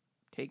 I'm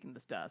taking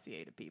this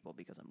dossier to people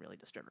because I'm really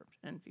disturbed."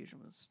 And Fusion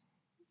was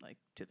like,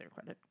 to their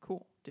credit,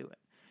 "Cool, do it."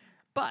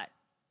 But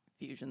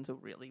Fusion's a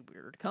really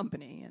weird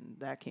company, and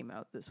that came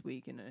out this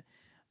week in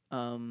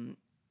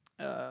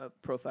a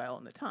profile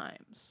in the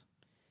Times.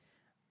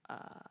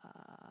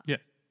 Yeah.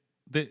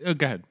 Go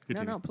ahead.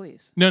 Continue. No,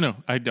 please. No,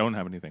 I don't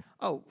have anything.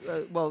 Oh,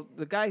 well,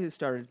 the guy who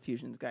started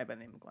Fusion's a guy by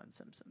the name of Glenn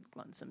Simpson.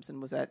 Glenn Simpson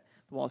was at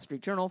the Wall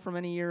Street Journal for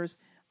many years,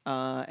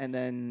 and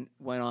then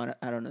went out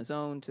on his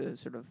own to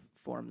sort of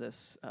form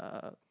this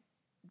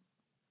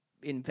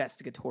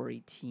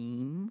investigatory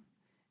team.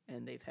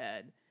 And they've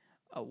had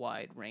a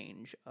wide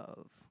range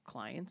of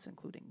clients,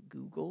 including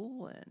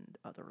Google and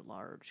other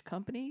large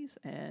companies,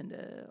 and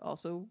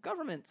also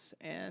governments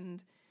and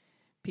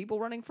people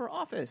running for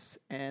office,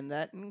 and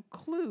that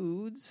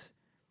includes,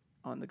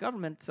 on the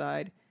government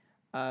side,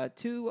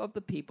 two of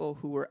the people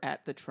who were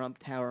at the Trump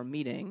Tower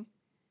meeting.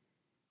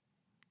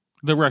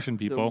 The Russian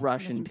people. The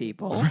Russian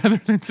people. Rather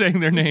than saying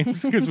their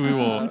names, because we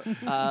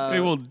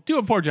will do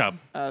a poor job.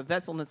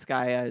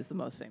 Veselnitskaya is the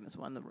most famous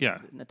one. Yeah.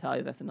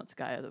 Natalia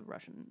Veselnitskaya, the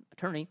Russian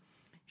attorney.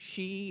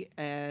 She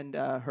and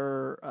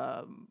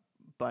her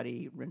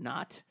buddy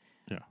Renat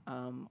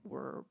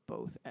were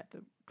both at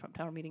the Trump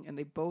Tower meeting, and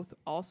they both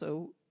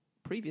also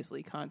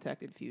previously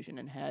contacted Fusion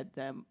and had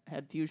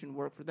Fusion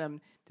work for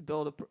them to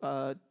build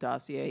a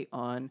dossier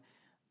on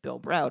Bill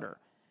Browder.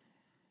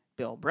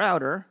 Bill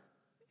Browder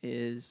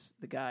is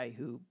the guy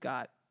who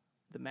got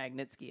the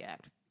Magnitsky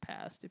Act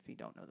passed. If you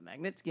don't know the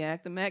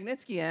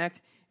Magnitsky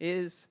Act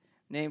is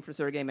named for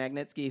Sergei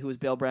Magnitsky, who was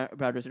Bill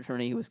Browder's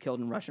attorney, who was killed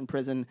in Russian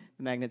prison.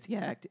 The Magnitsky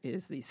Act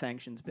is the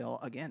sanctions bill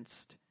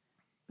against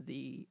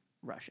the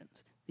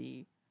Russians.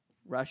 The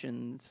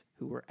Russians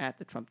who were at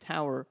the Trump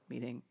Tower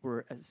meeting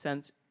were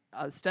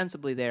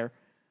ostensibly there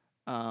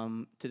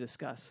to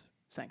discuss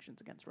sanctions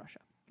against Russia.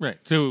 Right.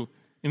 So,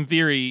 in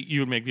theory,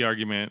 you would make the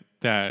argument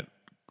that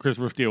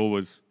Christopher Steele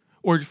was,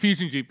 or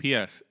Fusion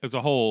GPS as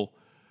a whole,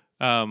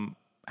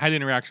 had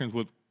interactions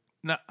with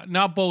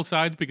not both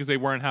sides because they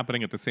weren't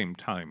happening at the same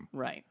time.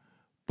 Right.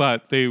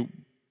 But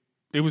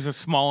it was a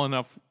small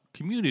enough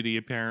community,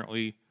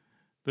 apparently,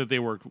 that they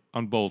worked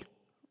on both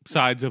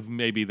sides of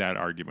maybe that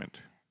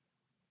argument.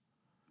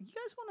 You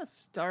guys want to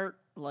start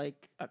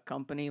like a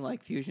company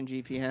like Fusion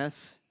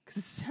GPS?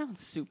 Because it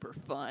sounds super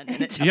fun.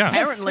 And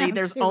apparently Sounds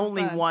there's super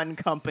only fun. one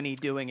company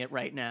doing it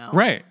right now.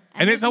 Right.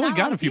 And it's there's only not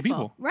got lot a of few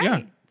people. Right.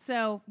 Yeah.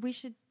 So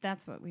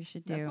that's what we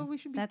should do. That's what we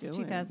should be That's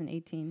doing.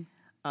 2018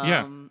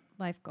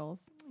 life goals.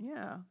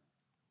 Yeah.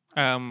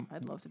 Um,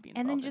 I'd love to be involved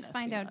And then in just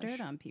find out espionage.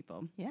 dirt on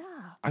people. Yeah.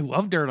 I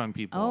love dirt on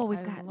people. Oh, we'll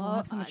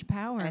have so much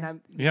power. And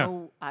Yeah.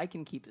 I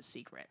can keep a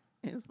secret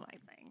is my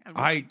thing. I'm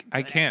I really good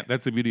at can't.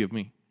 That's the beauty of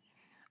me.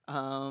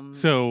 it.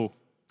 So,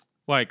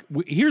 like,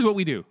 here's what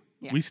we do.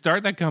 Yeah. We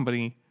start that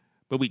company,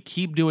 but we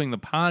keep doing the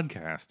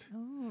podcast.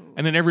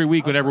 And then every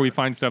week, whenever we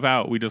find stuff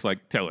out, we just,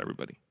 like, tell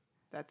everybody.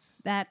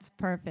 That's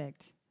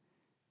perfect.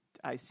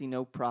 I see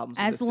no problems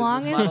with As this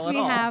long business as model we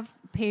at all. have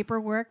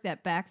paperwork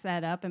that backs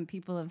that up and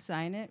people have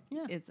signed it,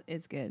 Yeah.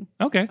 it's good.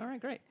 Okay. All right,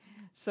 great.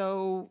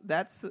 So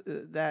that's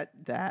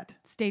that.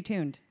 Stay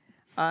tuned.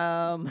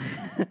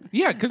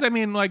 Yeah, because I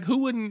mean, like, who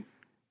wouldn't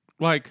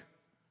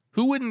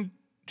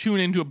tune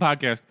into a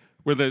podcast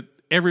where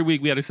every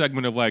week we had a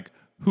segment of like,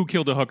 who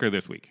killed a hooker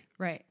this week?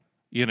 Right.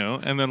 You know,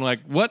 and then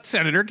like, what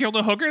senator killed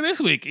a hooker this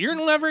week?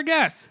 You'll never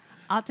guess.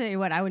 I'll tell you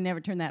what, I would never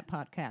turn that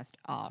podcast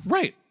off.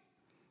 Right.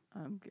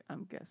 I'm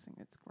guessing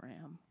it's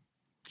Graham.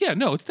 Yeah,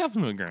 no, it's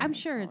definitely Graham. I'm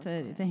sure it's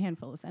a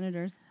handful of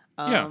senators.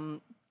 Yeah.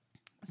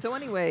 So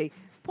anyway,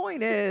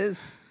 point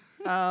is,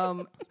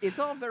 it's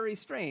all very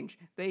strange.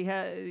 They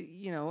had,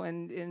 you know,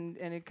 and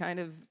it kind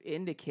of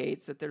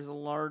indicates that there's a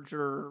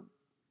larger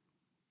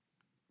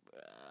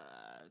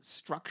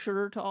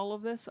structure to all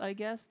of this, I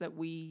guess, that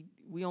we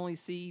only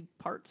see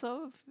parts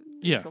of.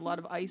 Yeah. There's a lot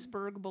of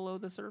iceberg below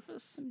the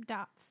surface. Some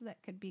dots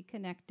that could be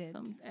connected.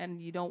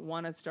 And you don't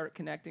want to start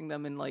connecting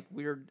them in like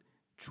weird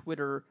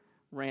Twitter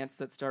rants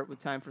that start with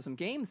time for some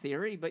game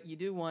theory, but you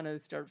do want to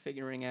start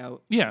figuring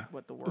out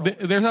what the world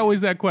is. There's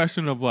always that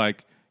question of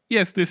like,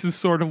 yes, this is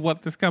sort of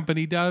what this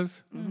company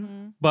does,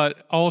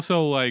 but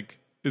also like,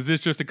 is this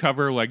just a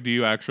cover? Like, do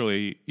you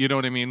actually, you know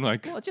what I mean?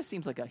 Like, well, it just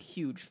seems like a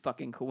huge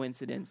fucking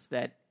coincidence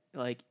that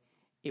like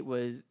it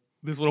was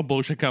this little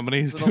bullshit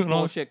company is this little doing all.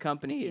 bullshit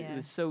company. It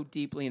was so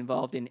deeply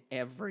involved in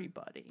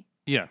everybody.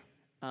 Yeah.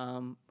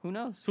 Who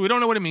knows? So we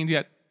don't know what it means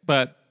yet,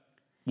 but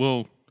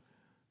we'll,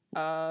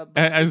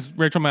 as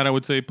Rachel Maddow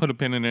would say, put a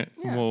pin in it.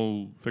 And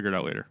we'll figure it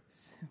out later.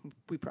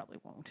 We probably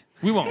won't.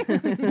 We won't.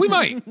 We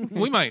might.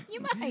 We might. You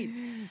might.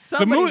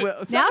 Somebody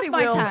Now's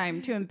my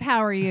time to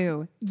empower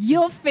you.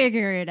 You'll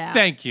figure it out.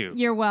 Thank you.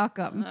 You're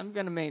welcome. I'm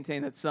going to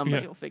maintain that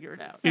somebody will figure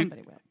it out.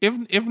 Somebody will.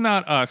 If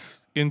not us,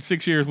 in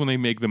 6 years when they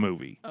make the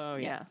movie, Oh,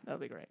 yeah. That'll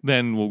be great.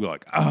 then we'll be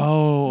like,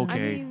 oh, okay. I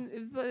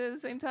mean, but at the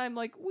same time,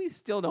 like, we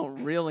still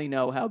don't really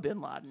know how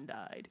Bin Laden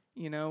died.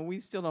 You know, we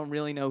still don't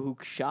really know who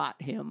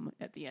shot him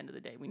at the end of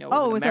the day. We know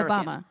Oh, it an was American.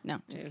 Obama.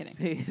 No, just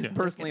kidding. He's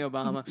personally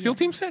Obama. SEAL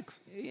Team 6.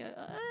 Yeah,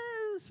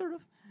 sort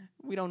of.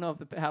 We don't know if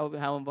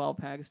how involved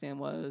Pakistan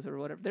was or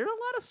whatever. There's a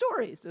lot of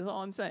stories. That's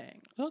all I'm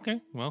saying. Okay,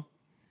 well.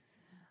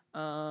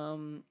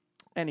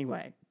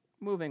 Anyway,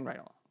 moving right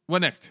along.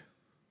 What next?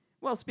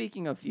 Well,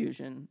 speaking of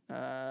fusion,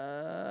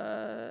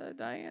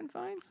 Diane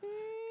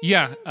Feinstein.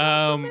 Yeah.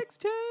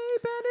 Mixtape,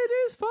 and it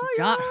is fire.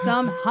 Drop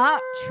some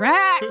hot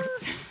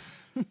tracks.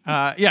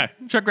 Yeah,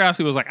 Chuck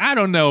Grassley was like, I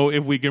don't know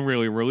if we can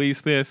really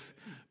release this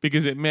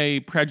because it may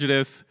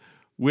prejudice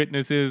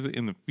witnesses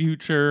in the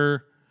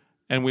future,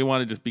 and we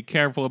want to just be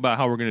careful about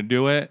how we're going to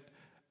do it.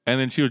 And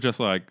then she was just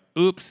like,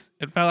 oops,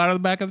 it fell out of the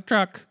back of the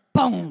truck.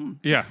 Boom.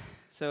 Yeah.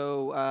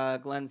 So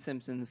Glenn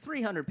Simpson's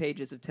 300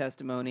 pages of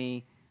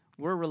testimony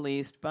were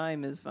released by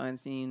Ms.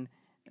 Feinstein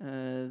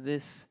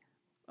this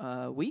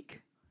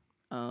week.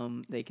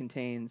 They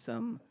contain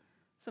some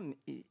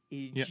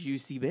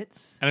juicy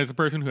bits. And as a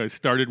person who has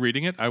started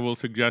reading it, I will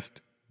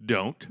suggest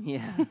don't.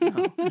 Yeah.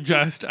 No.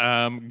 Just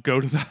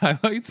go to the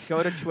highlights.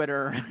 Go to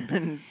Twitter.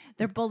 And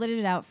They're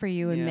bulleted out for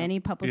you in many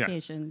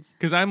publications.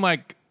 Because I'm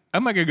like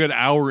a good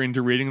hour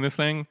into reading this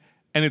thing,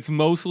 and it's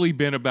mostly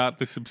been about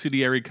the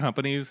subsidiary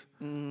companies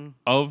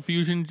of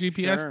Fusion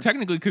GPS. Sure.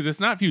 Technically, because it's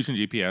not Fusion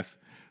GPS.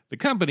 The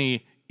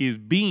company is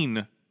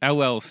Bean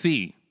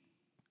LLC.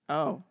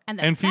 Oh. And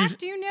And fact, Fusion-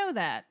 do you know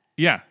that?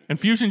 Yeah, and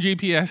Fusion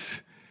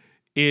GPS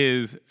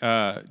is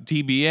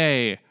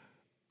DBA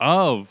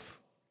of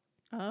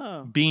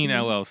Bean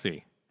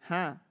LLC.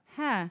 Huh.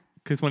 Huh.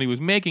 Because when he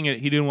was making it,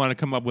 he didn't want to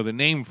come up with a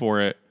name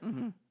for it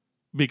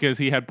because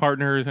he had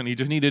partners and he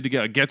just needed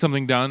to get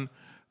something done.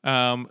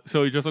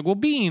 So he's just like, well,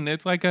 Bean,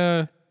 it's like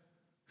a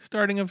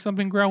starting of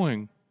something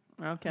growing.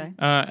 Okay.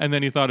 And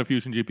then he thought of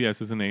Fusion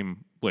GPS as a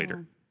name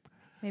later.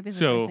 Maybe it's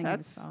So- the first thing you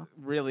That's saw.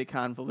 really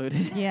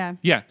convoluted. Yeah.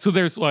 Yeah, so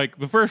there's like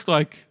the first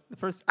The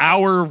first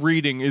hour of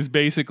reading is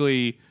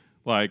basically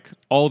like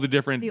all the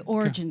different The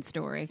origin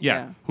story.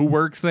 Yeah. who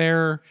works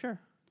there. Sure.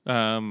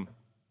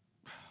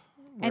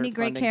 Any its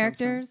great funding comes from.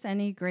 characters?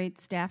 Any great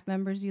staff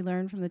members you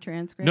learned from the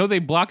transcript? No, they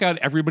block out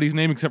everybody's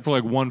name except for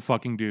like one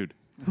fucking dude.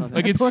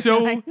 Like it's Poor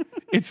so guy.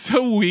 it's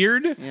so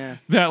weird Yeah.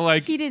 that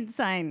like He didn't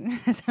sign.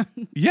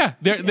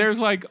 there's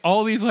like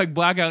all these like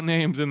blackout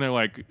names and they're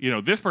like, you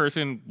know, this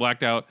person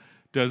blacked out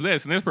does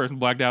this and this person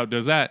blacked out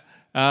does that.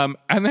 And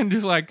then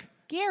just like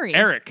Gary.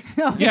 Eric.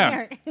 Oh, Yeah.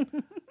 Eric.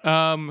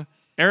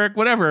 Eric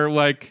whatever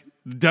like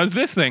does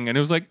this thing and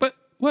it was like, but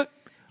what?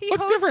 He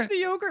What's hosts different? the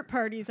yogurt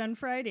parties on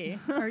Friday.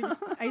 Or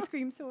ice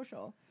cream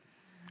social.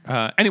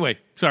 Anyway,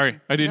 sorry.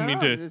 I didn't mean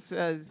to It's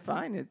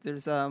fine.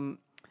 There's so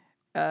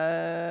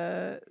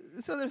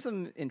there's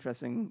some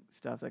interesting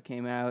stuff that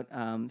came out.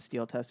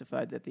 Steele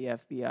testified that the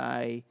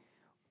FBI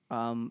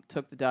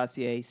took the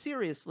dossier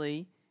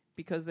seriously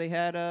because they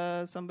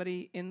had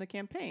somebody in the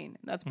campaign.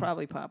 That's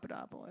probably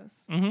Papadopoulos.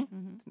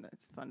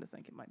 It's fun to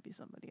think it might be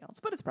somebody else,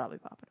 but it's probably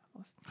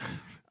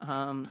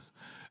Papadopoulos.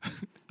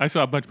 I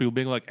saw a bunch of people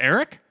being like,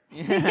 Eric?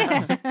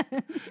 Yeah.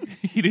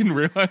 He didn't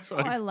realize Oh,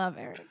 like I love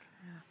Eric.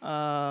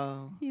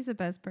 He's the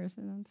best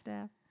person on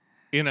staff.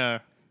 in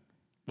a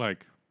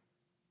like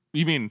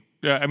you mean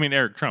I mean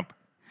Eric Trump.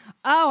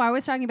 Oh, I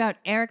was talking about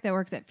Eric that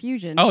works at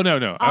Fusion. Oh no.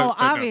 Oh,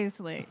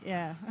 obviously.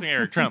 Yeah. No.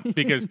 Eric Trump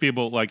because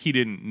people like he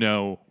didn't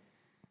know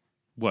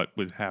what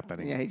was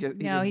happening. Yeah, he just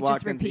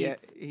just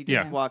repeats. He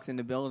just walks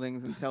into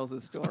buildings and tells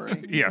his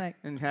story. Yeah. Like,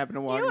 And happened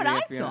to walk you know what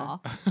into the I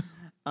FBI.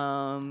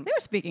 saw? They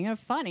were speaking a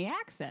funny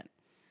accent.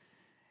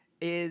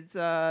 Is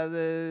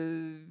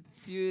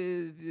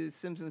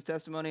Simpson's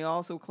testimony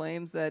also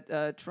claims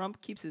that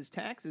Trump keeps his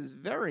taxes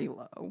very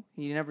low.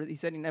 He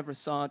said he never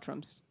saw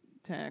Trump's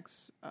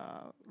tax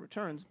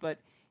returns, but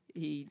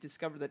he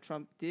discovered that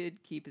Trump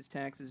did keep his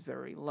taxes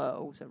very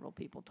low. Several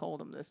people told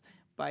him this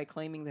by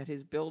claiming that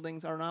his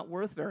buildings are not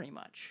worth very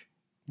much.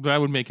 That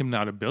would make him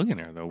not a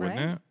billionaire, though, wouldn't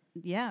it?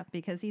 Yeah,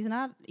 because he's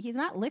not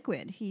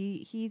liquid.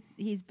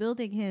 He's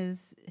building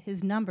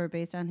his number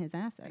based on his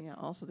assets. Yeah.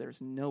 Also, there's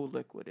no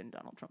liquid in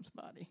Donald Trump's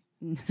body.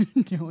 No,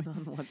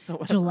 it's None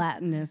whatsoever.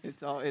 gelatinous.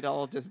 It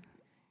all just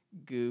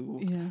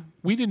goo. Yeah.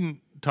 We didn't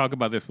talk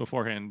about this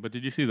beforehand, but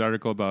did you see the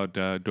article about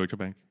Deutsche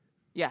Bank?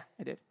 Yeah,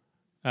 I did.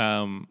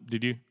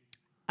 Did you?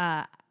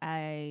 I'm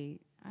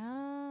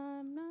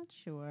not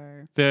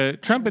sure. The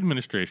Trump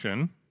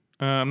administration,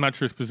 I'm not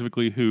sure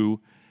specifically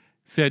who,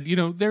 said,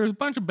 there's a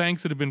bunch of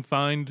banks that have been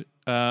fined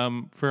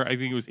for, I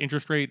think it was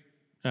interest rate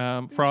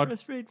fraud.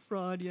 Interest rate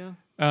fraud, yeah.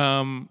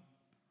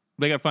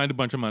 They got fined a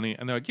bunch of money,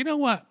 and they're like, you know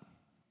what?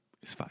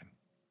 It's fine.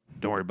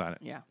 Don't worry about it.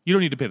 Yeah. You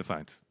don't need to pay the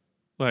fines.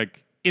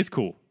 Like, it's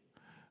cool.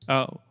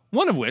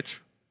 One of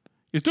which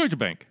is Deutsche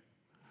Bank,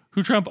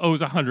 who Trump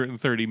owes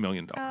 $130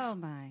 million. Oh,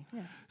 my.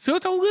 Yeah. So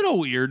it's a little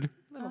weird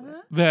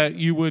that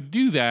you would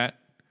do that,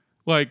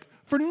 like,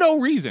 for no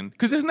reason.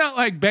 Because it's not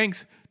like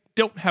banks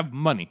don't have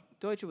money.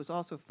 Deutsche was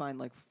also fined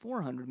like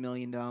 $400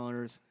 million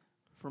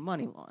for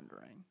money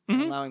laundering,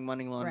 Mm-hmm. allowing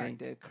money laundering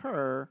to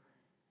occur.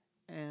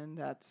 And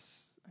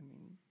that's,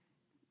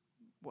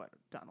 what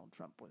Donald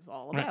Trump was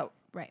all about.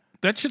 Right.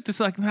 That shit is,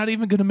 like, not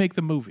even going to make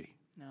the movie.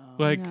 No.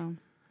 Like, No.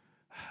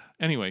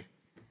 anyway.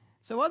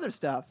 So other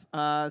stuff.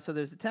 So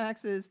there's the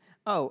taxes.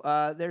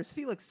 There's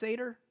Felix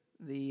Sater,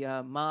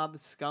 the mob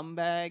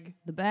scumbag.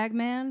 The bag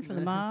man for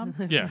the mob.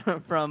 Yeah.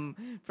 from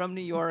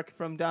New York,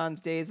 from Don's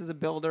days as a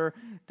builder.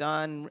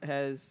 Don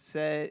has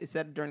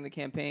said during the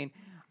campaign,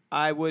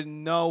 I wouldn't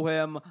know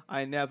him.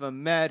 I never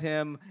met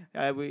him.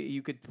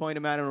 You could point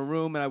him out in a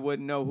room and I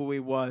wouldn't know who he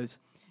was.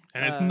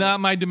 And it's not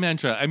my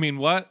dementia. I mean,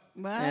 what?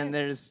 What? And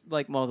there's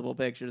like multiple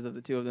pictures of the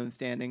two of them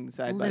standing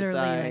side Literally, by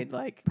side,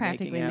 like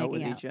practically making out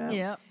with making each out. other.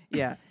 Yep.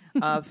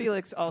 Yeah.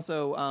 Felix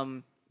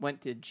also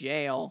went to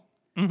jail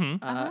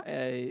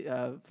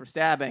for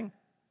stabbing.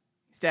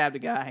 He stabbed a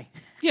guy.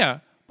 Yeah,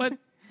 but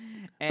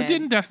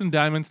didn't Dustin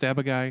Diamond stab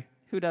a guy?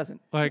 Who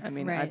doesn't? Like, I've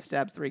Right.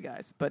 stabbed 3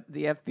 guys, but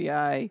the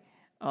FBI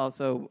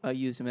also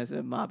used him as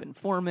a mob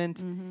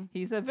informant. Mm-hmm.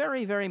 He's a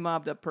very, very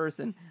mobbed up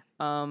person.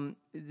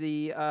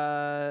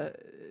 The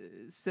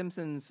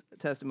Simpsons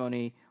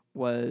testimony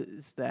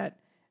was that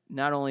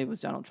not only was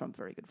Donald Trump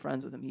very good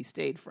friends with him, he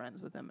stayed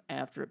friends with him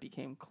after it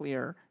became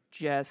clear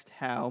just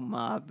how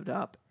mobbed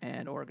up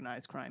and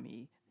organized crime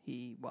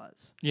he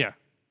was. Yeah.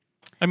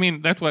 I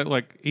mean, that's why,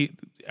 like,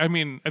 I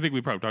think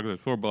we probably talked about this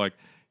before, but, like,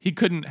 he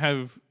couldn't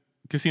have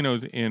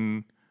casinos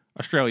in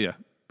Australia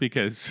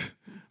because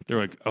they're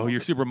like, oh,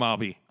 you're super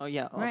mobby. Oh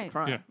yeah, Right.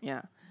 crime.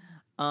 Yeah.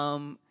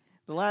 The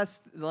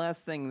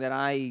last thing that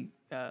I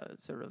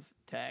sort of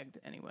tagged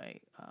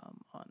anyway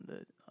on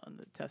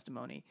the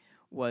testimony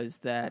was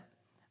that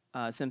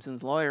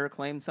Simpson's lawyer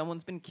claimed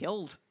someone's been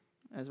killed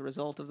as a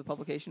result of the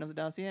publication of the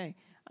dossier.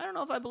 I don't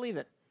know if I believe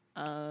it.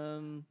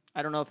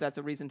 I don't know if that's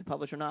a reason to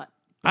publish or not.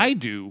 I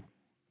do,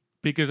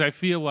 because I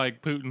feel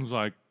like Putin's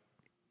like,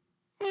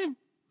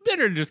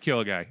 better to just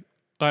kill a guy.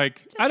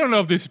 Like, I don't know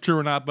if this is true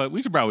or not, but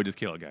we should probably just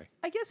kill a guy.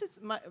 I guess it's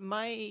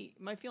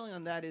my feeling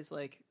on that is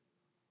like,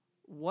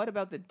 what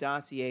about the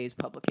dossier's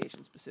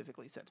publication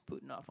specifically sets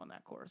Putin off on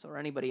that course, or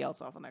anybody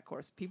else off on that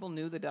course? People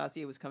knew the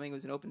dossier was coming. It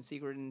was an open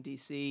secret in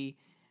D.C.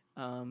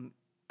 I'm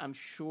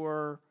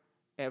sure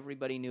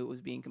everybody knew it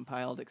was being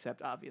compiled,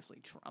 except obviously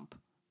Trump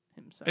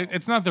himself.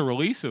 It's not the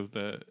release of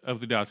the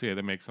dossier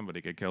that makes somebody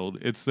get killed.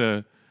 It's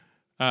the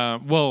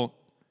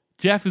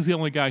Jeff is the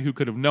only guy who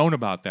could have known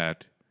about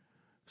that,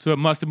 so it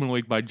must have been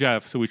leaked by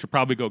Jeff. So we should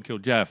probably go kill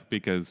Jeff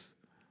because,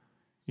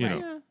 you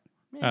know.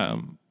 Yeah.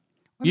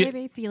 Or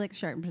maybe Felix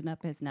sharpened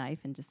up his knife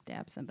and just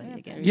stabbed somebody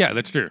again. Yeah,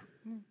 that's true.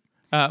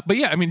 But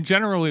yeah, I mean,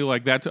 generally,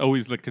 like, that's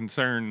always the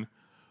concern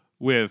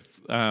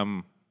with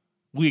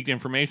leaked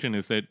information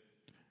is that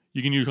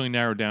you can usually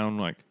narrow down,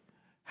 like,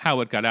 how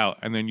it got out,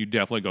 and then you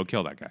definitely go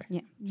kill that guy.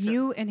 Yeah. Sure.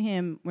 You and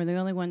him were the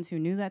only ones who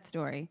knew that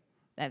story.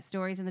 That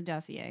story's in the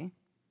dossier.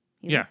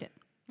 He leaked it.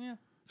 Yeah.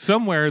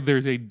 Somewhere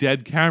there's a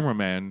dead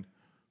cameraman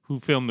who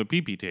filmed the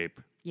pee-pee tape.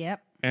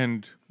 Yep.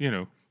 And, you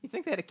know. You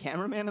think they had a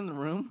cameraman in the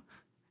room?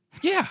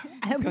 Yeah.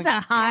 It was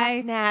a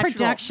high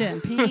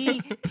production.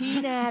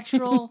 Pee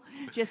natural.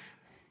 Just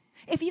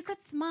if you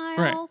could smile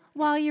Right.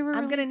 while you were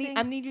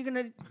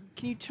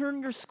can you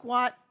turn your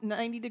squat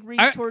 90 degrees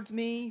towards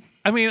me?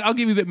 I mean, I'll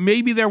give you that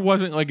maybe there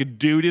wasn't like a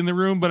dude in the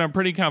room, but I'm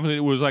pretty confident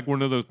it was like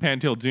one of those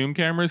pan-tilt zoom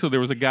cameras. So there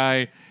was a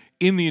guy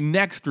in the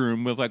next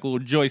room with like a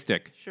little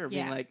joystick. Sure,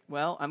 being Yeah. like,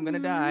 well, I'm going to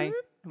die.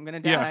 I'm going to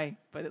die,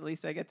 but at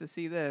least I get to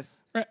see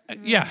this. Right.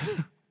 Yeah.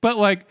 But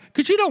like,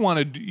 because you don't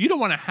want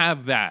to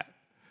have that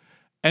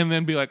and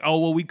then be like, oh,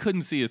 well, we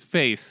couldn't see his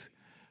face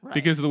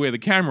because of the way the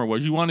camera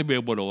was. You want to be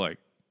able to, like,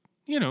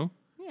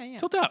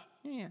 tilt up.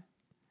 Yeah.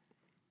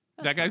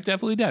 That guy's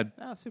definitely dead.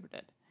 Oh, super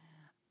dead.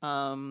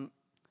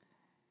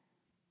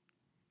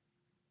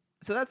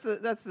 So that's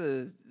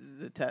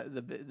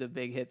the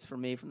big hits for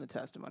me from the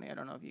testimony. I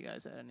don't know if you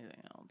guys had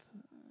anything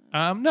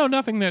else. No,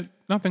 nothing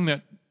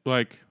that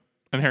like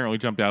inherently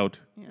jumped out.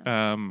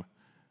 Yeah.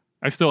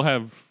 I still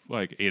have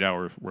like 8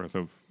 hours worth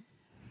of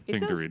thing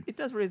to read. It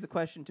does raise the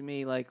question to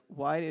me, like,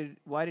 why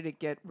did it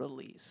get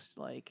released?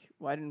 Like,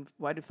 why did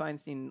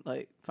Feinstein?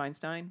 Why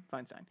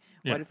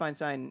did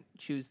Feinstein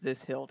choose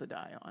this hill to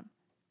die on?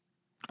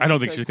 I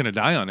don't think she's going to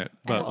die on it,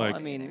 but I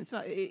mean, it's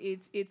not.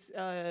 It's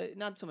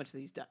not so much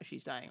that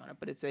she's dying on it,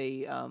 but it's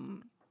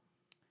an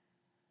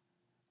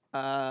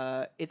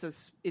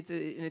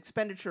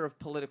expenditure of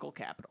political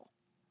capital.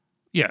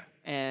 Yeah,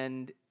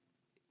 and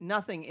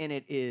nothing in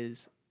it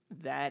is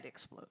that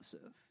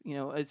explosive.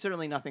 It's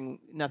certainly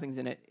nothing's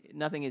in it.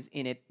 Nothing is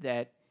in it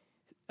that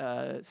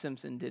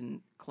Simpson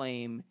didn't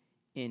claim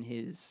in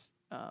his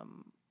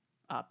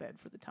op-ed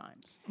for the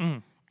Times.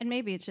 Mm. And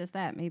maybe it's just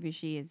that. Maybe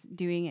she is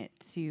doing it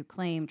to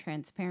claim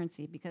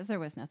transparency because there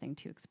was nothing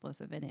too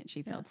explosive in it.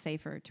 She felt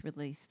safer to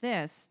release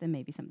this than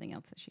maybe something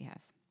else that she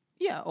has.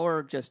 Yeah,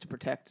 or just to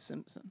protect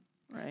Simpson,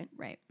 right?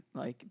 Right.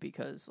 Like,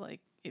 because, like,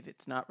 if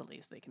it's not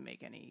released, they can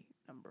make any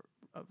number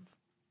of...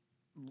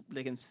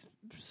 They can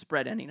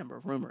spread any number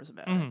of rumors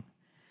about it.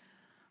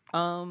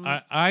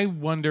 I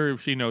wonder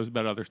if she knows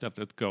about other stuff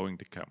that's going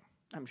to come.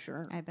 I'm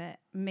sure. I bet.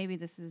 Maybe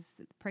this is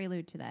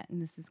prelude to that,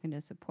 and this is going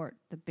to support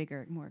the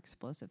bigger, more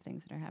explosive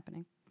things that are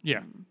happening.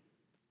 Yeah.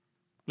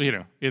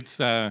 It's,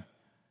 there's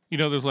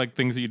like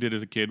things that you did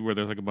as a kid where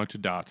there's like a bunch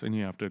of dots and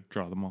you have to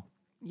draw them all.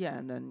 Yeah,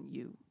 and then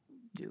you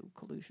do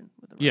collusion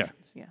with the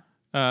Russians.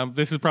 Yeah.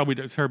 This is probably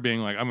just her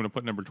being like, I'm going to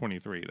put number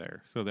 23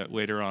 there so that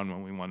later on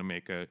when we want to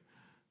make a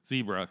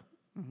zebra,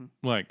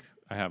 like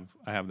I have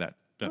that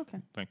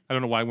thing. I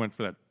don't know why I went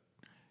for that.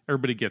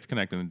 Everybody gets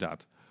connecting the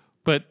dots.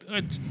 But...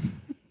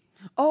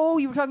 Oh,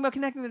 you were talking about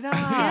connecting the dots.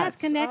 Yes,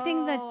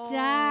 connecting the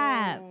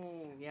dots.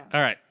 Yeah.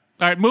 All right,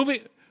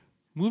 moving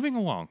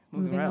along.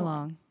 Moving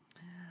along.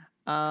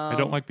 I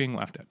don't like being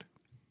laughed at.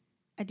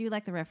 I do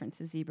like the reference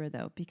to zebra,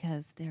 though,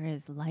 because there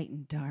is light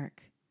and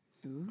dark.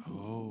 Ooh.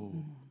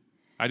 Oh.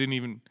 I didn't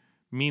even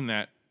mean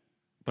that,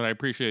 but I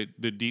appreciate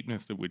the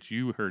deepness at which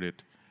you heard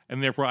it,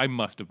 and therefore I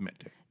must have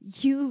meant it.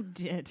 You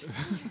did.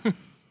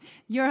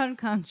 Your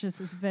unconscious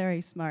is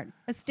very smart.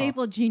 A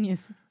stable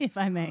genius, if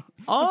I may.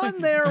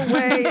 On their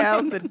way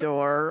out the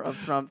door of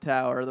Trump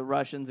Tower, the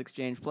Russians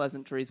exchange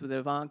pleasantries with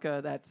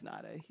Ivanka.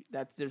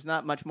 There's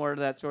not much more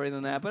to that story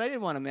than that, but I did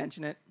want to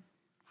mention it.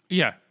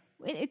 Yeah.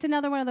 It's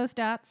another one of those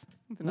dots.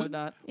 It's another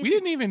dot. We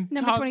didn't even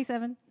Number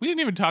 27. We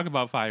didn't even talk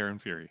about Fire and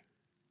Fury.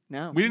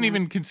 No. We didn't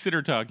even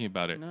consider talking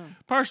about it. No.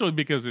 Partially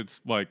because it's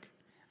like...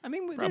 I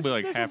mean, probably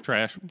like half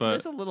trash, but...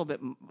 There's a little bit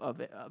of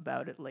it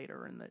about it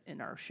later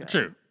in our show.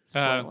 True.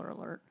 Spoiler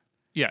alert.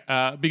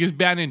 Yeah, because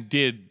Bannon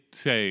did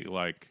say,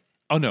 like,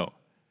 oh, no.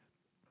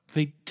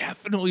 They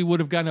definitely would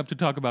have gotten up to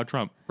talk about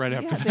Trump right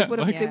after that.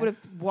 They would have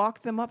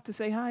walked them up to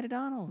say hi to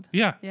Donald.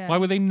 Yeah. Why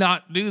would they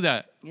not do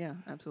that? Yeah,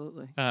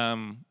 absolutely.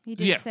 He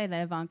did say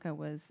that Ivanka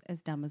was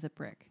as dumb as a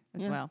brick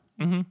as well.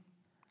 Mm-hmm.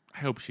 I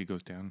hope she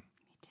goes down.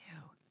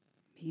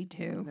 Me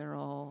too. They're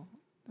all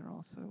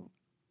so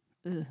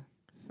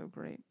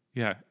great.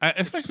 Yeah,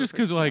 especially just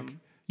because, like,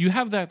 you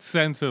have that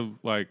sense of,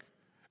 like,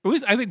 at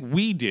least I think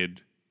we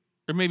did,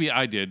 or maybe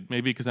I did,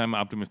 maybe because I'm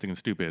optimistic and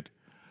stupid,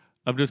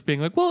 of just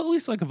being like, well, at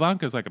least, like,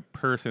 Ivanka's, like, a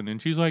person,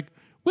 and she's, like,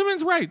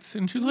 women's rights,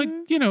 and she's, like,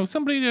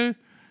 somebody to,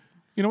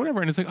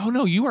 whatever, and it's like, oh,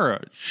 no, you are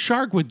a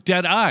shark with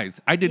dead eyes.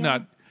 I did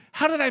not,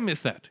 how did I miss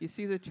that? You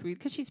see the tweet?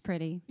 Because she's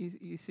pretty.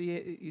 You see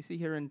it? You see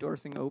her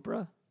endorsing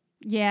Oprah?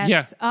 Yes.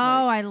 Yeah.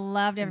 Oh, I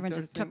loved everyone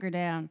just took her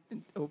down.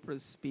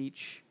 Oprah's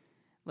speech.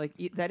 Like,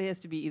 that has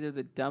to be either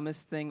the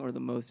dumbest thing or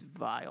the most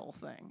vile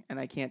thing, and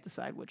I can't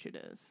decide which it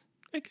is.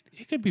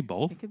 It could be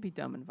both. It could be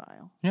dumb and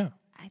vile. Yeah.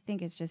 I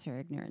think it's just her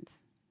ignorance.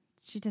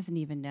 She doesn't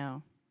even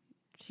know.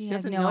 She has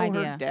doesn't no know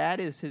idea. her dad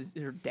is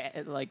her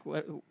dad. Like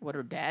what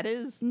her dad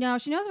is. No,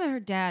 she knows what her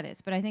dad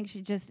is, but I think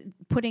she just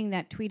putting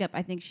that tweet up.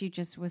 I think she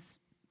just was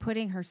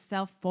putting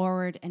herself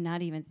forward and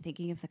not even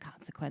thinking of the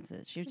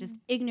consequences. She was just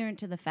ignorant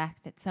to the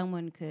fact that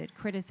someone could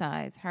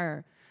criticize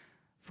her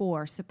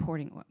for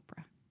supporting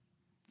Oprah.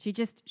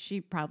 She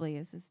probably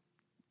is.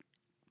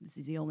 This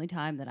is the only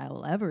time that I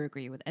will ever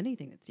agree with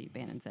anything that Steve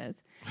Bannon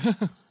says.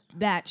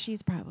 That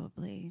she's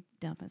probably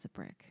dumb as a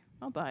brick.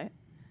 I'll buy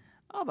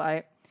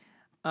it.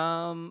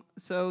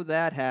 So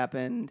that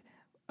happened.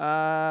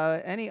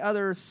 Any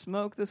other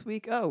smoke this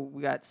week? Oh,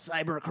 we got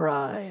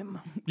cybercrime.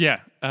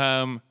 Yeah.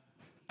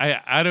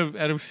 Out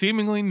of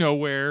seemingly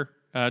nowhere,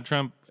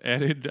 Mueller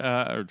added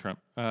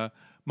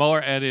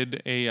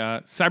a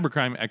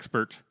cybercrime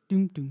expert.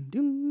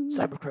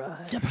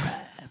 Cybercrime.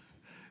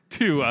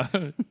 To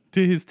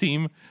his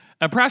team.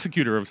 A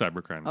prosecutor of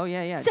cybercrimes. Oh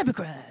yeah.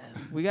 Cybercrime.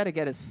 We gotta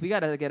get us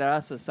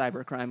a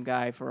cybercrime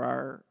guy for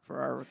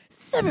our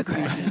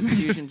Cybercrime.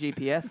 Fusion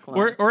GPS clone.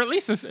 Or at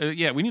least,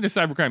 we need a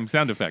cybercrime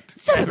sound effect.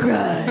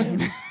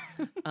 Cybercrime.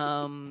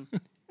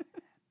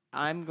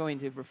 I'm going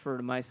to refer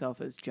to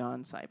myself as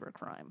John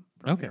Cybercrime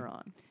from here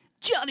on.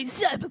 Johnny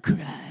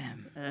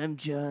Cybercrime. I'm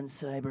John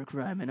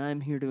Cybercrime, and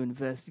I'm here to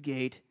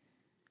investigate.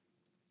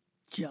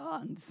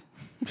 Johns.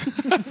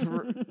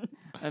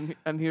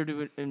 I'm here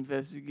to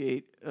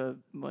investigate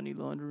money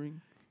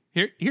laundering.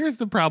 Here's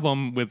the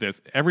problem with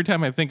this. Every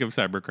time I think of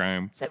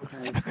cybercrime,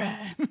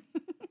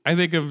 I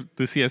think of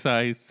the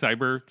CSI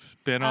Cyber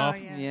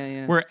spinoff,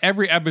 Yeah. where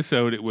every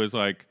episode it was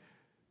like,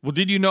 well,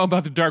 did you know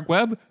about the dark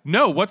web?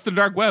 No, what's the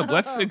dark web?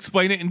 Let's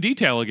explain it in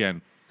detail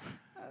again.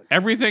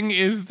 Everything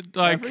is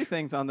like...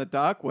 Everything's on the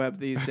dark web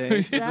these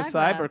days. The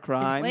cyber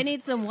crimes. We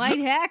need some white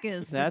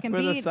hackers. That's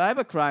where the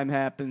cybercrime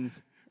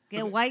happens.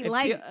 Get white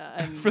light.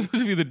 For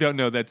those of you that don't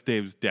know, that's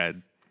Dave's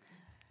dad.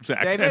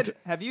 David,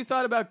 have you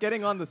thought about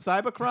getting on the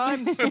cyber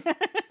crimes?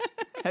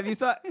 Have you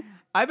thought?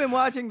 I've been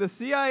watching the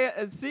CSI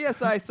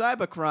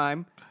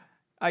Cybercrime.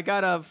 I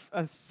got a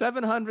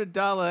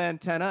 $700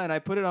 antenna, and I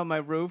put it on my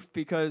roof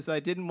because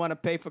I didn't want to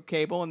pay for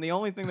cable, and the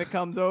only thing that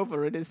comes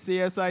over it is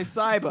CSI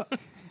Cyber.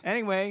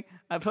 Anyway,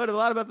 I've heard a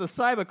lot about the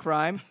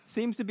cybercrime.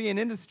 Seems to be an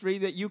industry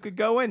that you could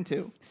go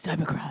into.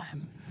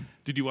 Cybercrime.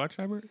 Did you watch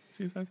CSI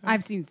Cyber?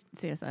 I've seen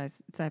CSI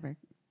Cyber.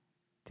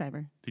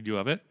 Did you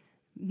love it?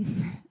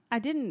 I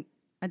didn't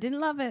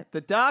love it.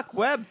 The dark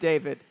web,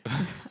 David.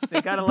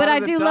 They got a lot But of I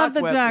the do dark love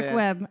the web dark there.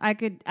 web.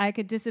 I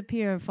could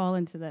disappear and fall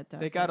into that dark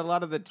They web. got a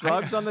lot of the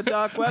drugs on the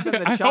dark web and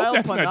the I hope child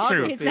that's not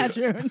true. pornography. It's not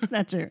true. It's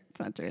not true. It's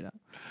not true at all.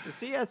 The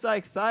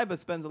CSI Cyber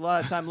spends a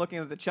lot of time looking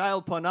at the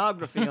child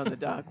pornography on the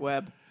dark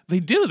web. They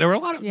do. There were a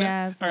lot of...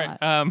 Yeah, it's all a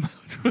right, lot.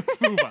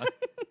 let's move on.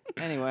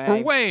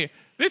 Anyway,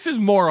 This is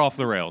more off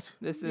the rails.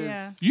 this is...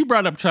 Yeah. You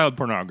brought up child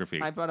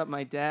pornography. I brought up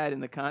my dad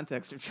in the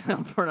context of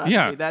child pornography.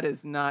 Yeah. That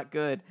is not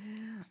good.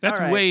 That's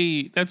All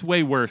right. that's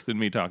way worse than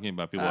me talking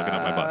about people looking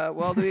up my butt.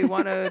 Well, do we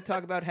want to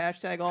talk about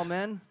hashtag all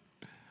men?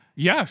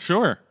 Yeah,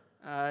 sure.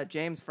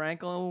 James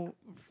Franco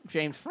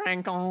James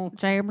Franco.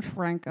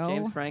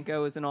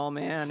 is an all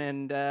man,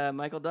 and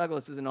Michael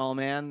Douglas is an all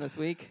man this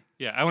week.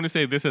 Yeah, I want to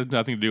say this has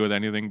nothing to do with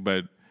anything,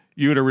 but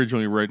you had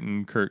originally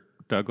written Kirk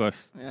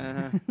Douglas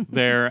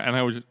there, and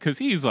I was because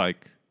he's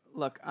like,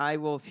 look, I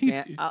will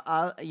stand.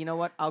 I'll you know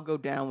what? I'll go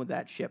down with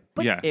that ship.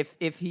 But yeah.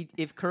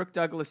 If Kirk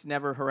Douglas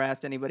never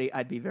harassed anybody,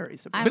 I'd be very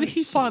surprised. but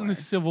he fought in the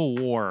Civil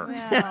War.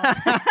 Well,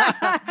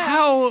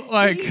 How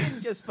like He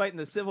didn't just fight in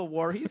the Civil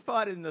War. He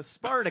fought in the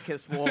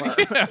Spartacus War.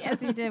 yes,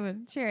 he did.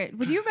 Sure.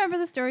 Would you remember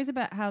the stories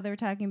about how they were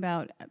talking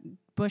about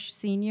Bush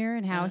Senior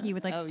and how he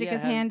would stick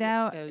his hand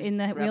out in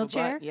the grab a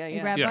wheelchair butt. Yeah, and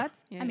yeah. grab Yeah.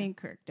 butts? Yeah. I mean,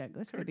 Kirk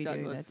Douglas could be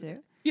doing Douglas. that too.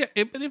 yeah,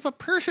 but if a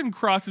person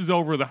crosses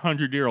over the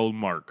 100-year-old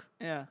mark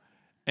Yeah.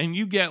 and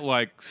you get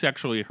like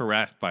sexually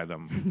harassed by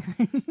them,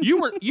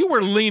 you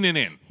were leaning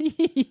in,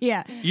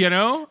 Yeah. you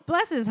know?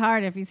 Bless his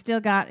heart if he's still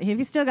got it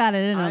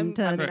in him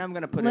to I'm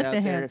going to put it lift out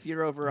a there. hand. If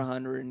you're over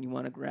 100 and you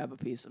want to grab a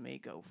piece of me,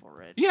 go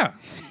for it. Yeah,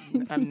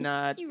 I'm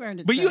not. You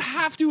earned it. but you son.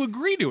 have to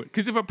agree to it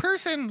because if a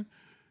person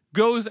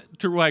goes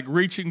to like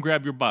reach and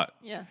grab your butt,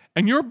 Yeah.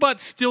 and your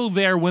butt's still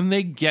there when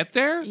they get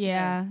there,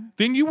 Yeah.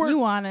 then you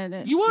wanted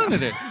it. You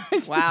wanted it.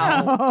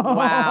 Wow.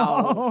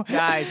 Wow.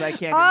 Guys, I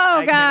can't. Oh,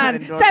 I God.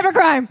 Can't endorse-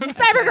 Cybercrime. I can't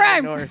Cybercrime.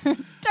 endorse.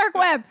 Dark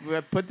web.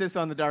 We'll put this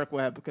on the dark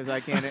web because I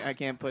can't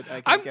put.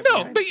 I can't I'm get no,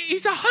 behind but it.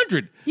 he's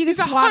 100. You can He's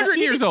swat 100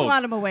 you years can old.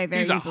 swat him away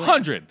very He's easily.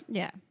 100.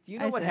 Yeah. Do you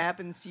know what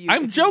happens to you?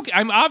 I'm if you joking.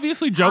 I'm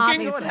obviously joking.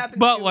 You know what happens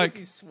but to you like if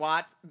you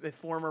swat the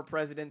former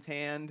president's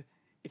hand?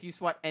 If you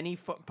swat any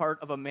part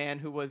of a man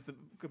who was the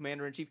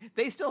commander in chief,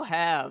 they still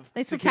have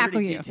They still security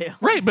tackle you. details.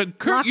 right, but Lock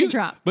Kirk, and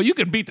drop. but you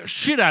could beat the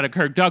shit out of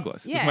Kirk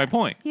Douglas. Yeah. Is my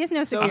point. He has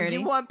no So security.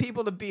 you want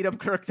people to beat up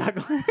Kirk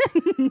Douglas?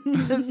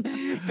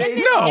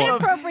 No.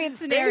 Inappropriate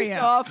scenario. Based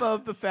off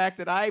of the fact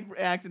that I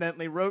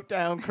accidentally wrote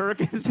down Kirk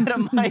instead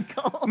of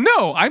Michael.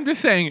 No, I'm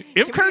just saying if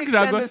Can we Kirk extend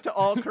Douglas. this to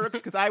all Kirks?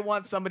 Because I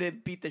want somebody to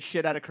beat the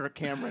shit out of Kirk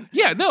Cameron.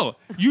 Yeah, no,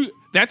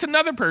 that's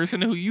another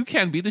person who you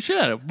can beat the shit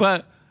out of.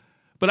 But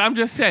I'm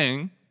just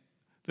saying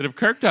that if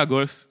Kirk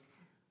Douglas,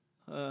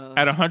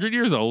 at 100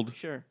 years old,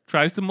 Sure.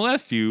 tries to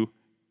molest you,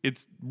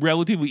 it's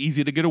relatively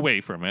easy to get away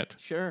from it.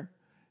 Sure.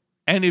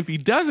 And if he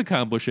does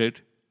accomplish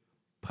it,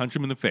 punch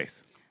him in the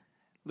face.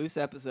 Loose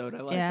episode. I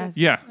like Yes. this.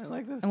 Yeah. I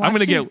like this. And I'm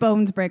watch gonna his get-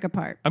 bones break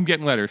apart. I'm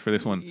getting letters for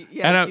this one.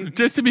 Yeah, And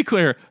just to be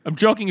clear, I'm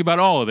joking about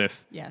all of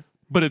this, Yes.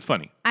 but it's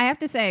funny. I have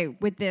to say,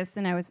 with this,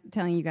 and I was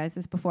telling you guys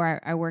this before,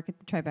 I work at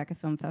the Tribeca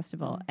Film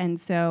Festival, and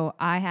so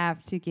I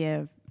have to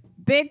give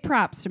big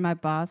props to my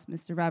boss,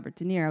 Mr. Robert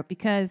De Niro,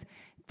 because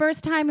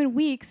first time in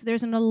weeks,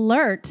 there's an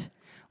alert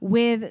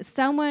with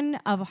someone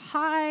of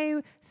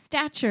high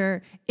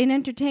stature in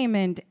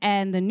entertainment,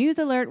 and the news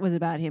alert was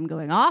about him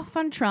going off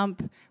on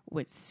Trump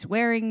with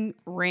swearing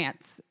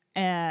rants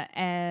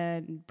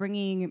and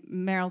bringing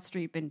Meryl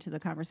Streep into the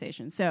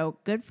conversation. So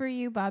good for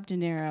you, Bob De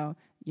Niro.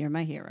 You're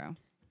my hero.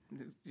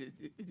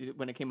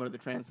 when it came out of the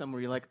transom,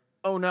 were you like,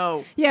 oh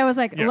no? Yeah, it was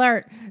like, Yeah.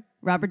 alert.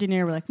 Robert De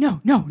Niro were like, no,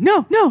 no,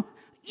 no, no.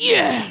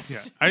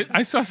 Yes. Yeah.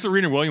 I saw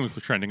Serena Williams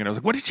was trending, and I was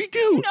like, what did she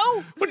do?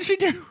 No. What did she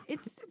do?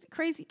 It's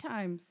crazy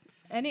times.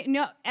 And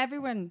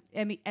everyone,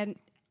 and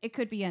it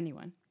could be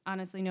anyone.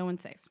 Honestly, no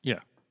one's safe. Yeah.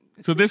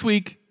 So this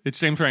week, it's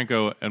James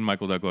Franco and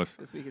Michael Douglas.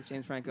 This week is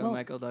James Franco and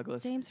Michael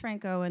Douglas. James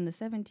Franco and the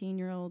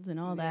 17-year-olds and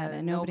all that,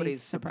 and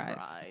nobody's surprised.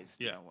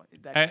 Yeah. No,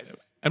 that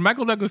guy's- And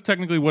Michael Douglas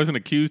technically wasn't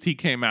accused. He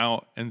came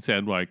out and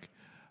said, like,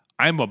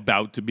 I'm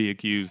about to be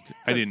accused.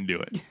 I didn't do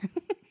it.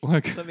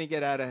 Like, let me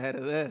get out ahead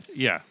of this.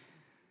 yeah.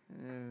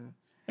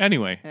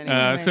 Anyway,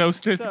 Anyway. so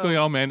Statistically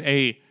All Men,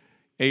 a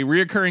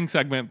reoccurring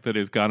segment that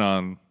has gone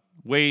on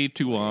way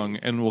too long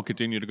and will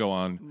continue to go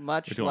on.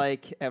 Much way too long.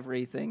 like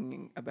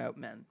everything about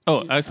men.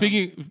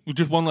 Speaking,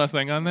 just one last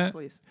thing on that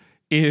Please.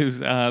 is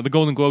the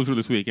Golden Globes were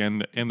this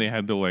weekend, and they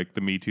had the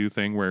Me Too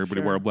thing where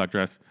everybody wore a black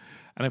dress.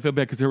 And I feel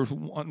bad because there was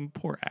one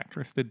poor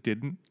actress that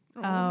didn't,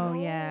 Oh,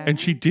 yeah. and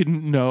she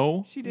didn't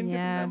know. She didn't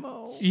Yeah. get the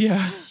memo.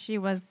 Yeah,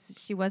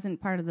 She wasn't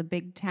part of the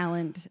big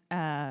talent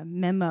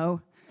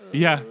memo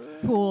yeah,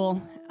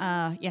 pool.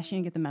 Yeah, she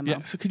didn't get the memo.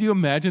 yeah. So could you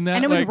imagine that?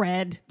 And it was Like,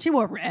 red. She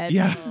wore red.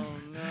 Yeah. Oh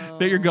no.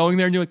 That you're going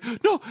there and you're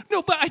like, no,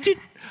 but I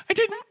didn't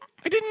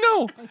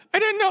know.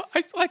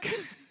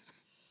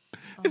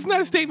 It's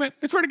not a statement.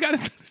 I swear to God,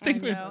 it's not a I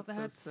statement. know. That's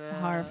so That's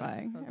sad.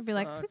 horrifying. That I'd be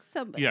like, sucks. put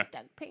somebody Yeah.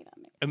 duct paint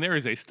on me. And there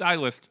is a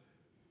stylist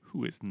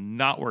who is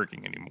not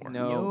working anymore.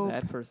 No, Nope.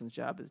 that person's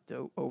job is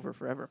over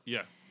forever.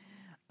 Yeah.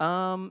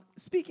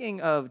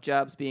 Speaking of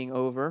jobs being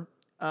over,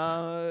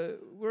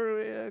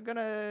 we're going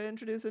to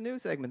introduce a new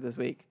segment this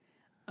week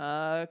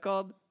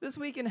called This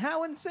Week in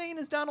How Insane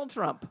is Donald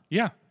Trump?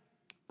 Yeah.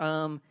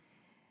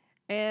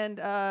 And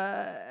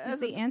Is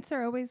the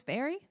answer always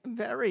vary?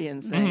 very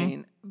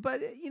insane.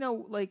 But,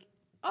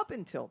 up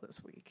until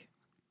this week,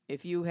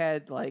 if you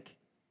had,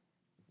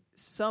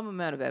 some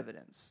amount of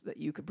evidence that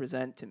you could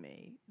present to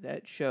me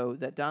that showed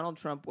that Donald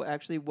Trump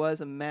actually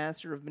was a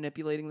master of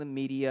manipulating the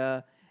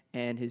media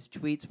and his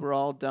tweets were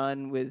all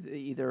done with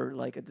either,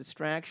 a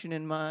distraction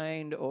in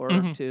mind or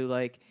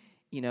to,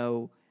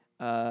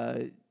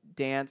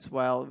 dance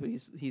while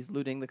he's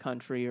looting the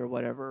country or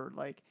whatever,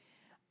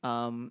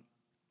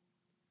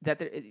 that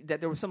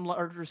there was some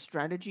larger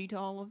strategy to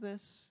all of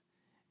this,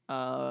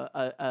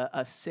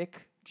 a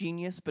sick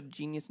genius, but a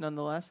genius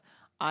nonetheless,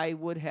 I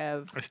would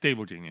have A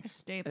stable genius.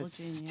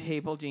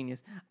 stable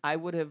genius. I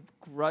would have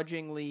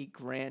grudgingly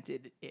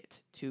granted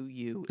it to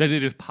you That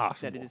it is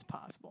possible. that it is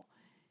possible.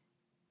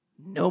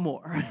 No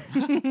more.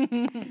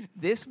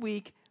 This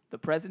week, the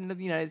President of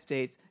the United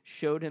States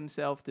showed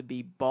himself to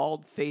be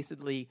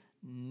bald-facedly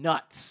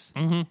nuts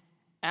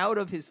out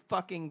of his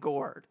fucking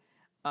gourd.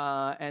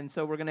 And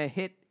so we're going to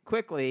hit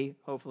quickly,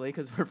 hopefully,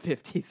 because we're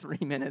 53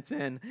 minutes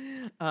in.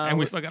 And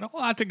we still got a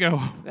lot to go.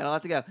 Got a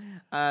lot to go.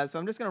 So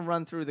I'm just going to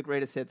run through the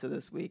greatest hits of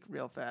this week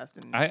real fast.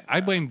 And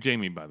I blame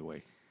Jamie, by the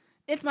way.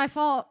 It's my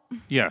fault.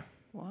 Yeah.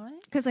 Why?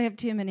 Because I have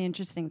too many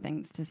interesting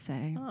things to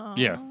say.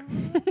 Yeah.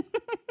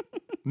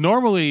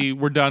 Normally,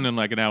 we're done in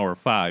an hour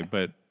 5,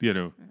 but,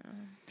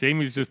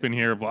 Jamie's just been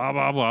here, blah,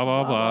 blah, blah,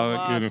 blah,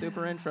 blah.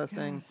 Super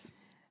interesting.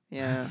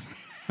 Yeah.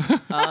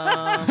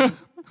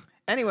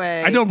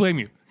 Anyway. I don't blame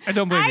you.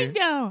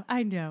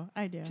 I know.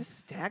 Just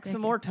stack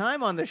some more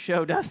time on the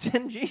show,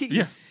 Dustin. Jeez.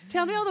 Yeah.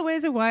 Tell me all the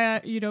ways of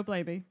why you don't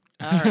blame me.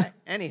 All right.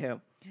 Anywho.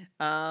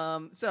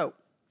 So,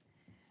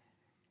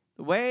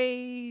 the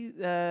way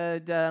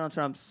Donald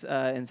Trump's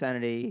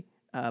insanity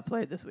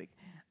played this week.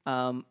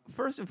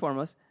 First and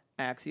foremost,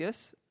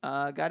 Axios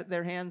got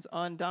their hands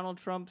on Donald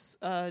Trump's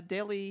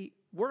daily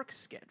work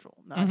schedule,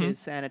 not his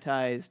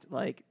sanitized,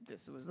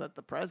 this was what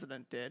the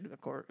president did,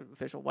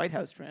 official White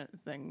House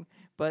thing,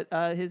 but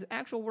his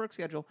actual work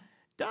schedule.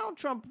 Donald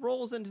Trump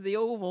rolls into the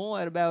Oval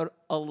at about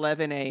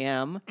 11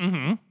 a.m.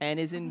 And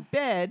is in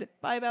bed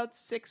by about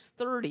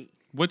 6:30.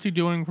 What's he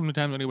doing from the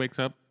time that he wakes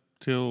up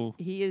till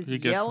He is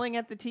gets... yelling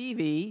at the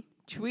TV,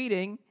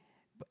 tweeting,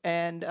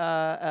 and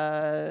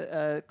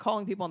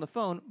calling people on the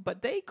phone,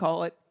 but they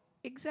call it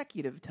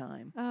executive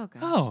time. Oh,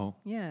 gosh. Oh,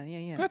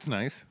 Yeah. that's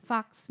nice.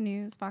 Fox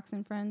News, Fox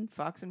and Friends.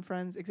 Fox and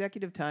Friends,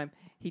 executive time.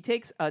 He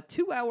takes a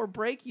 2-hour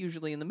break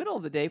usually in the middle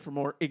of the day for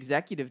more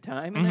executive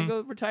time, and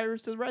then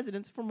retires to the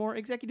residence for more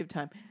executive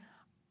time.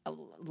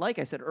 Like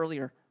I said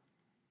earlier,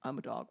 I'm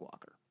a dog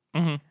walker.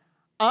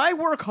 I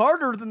work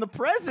harder than the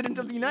President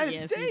of the United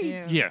Yes, you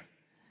States. do. Yeah.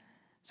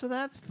 So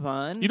that's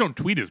fun. You don't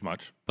tweet as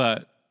much,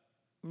 but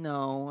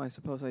No, I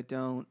suppose I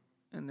don't.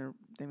 And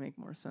they make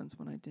more sense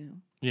when I do.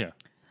 yeah.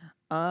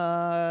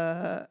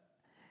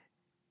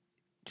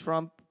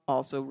 Trump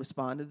also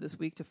responded this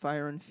week to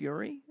Fire and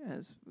Fury,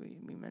 as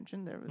we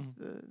mentioned. There was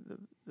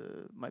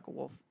the Michael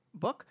Wolff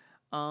book.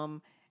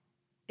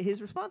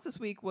 His response this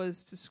week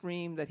was to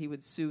scream that he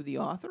would sue the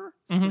author,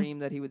 scream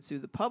that he would sue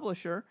the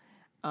publisher,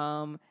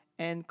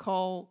 and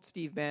call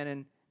Steve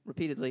Bannon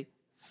repeatedly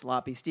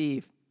Sloppy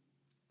Steve.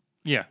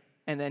 Yeah.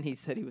 And then he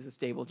said he was a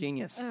stable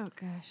genius. Oh,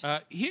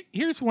 gosh.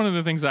 Here's one of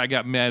the things that I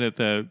got mad at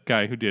the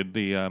guy who did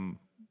the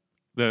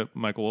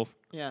Michael Wolff.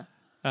 Yeah.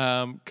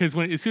 Because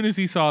as soon as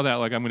he saw that,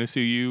 like, I'm going to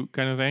sue you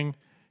kind of thing,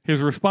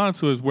 his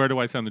response was, where do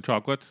I send the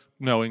chocolates?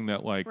 Knowing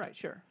that, like, Right,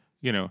 sure.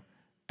 you know.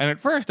 And at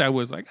first I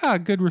was like,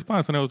 good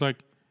response. And I was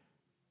like,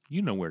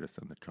 you know where to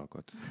send the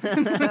chocolates.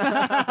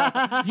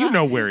 You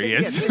know where he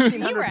is. You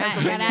were at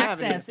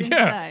access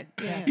inside.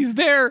 Yeah. He's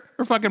there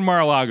or fucking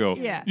Mar-a-Lago.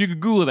 Yeah. You could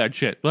Google that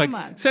shit. Like,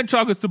 send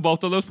chocolates to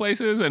both of those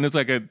places, and it's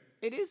like It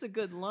is a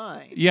good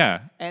line.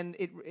 Yeah. And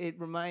it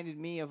reminded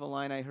me of a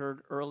line I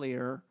heard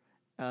earlier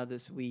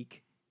this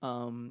week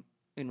in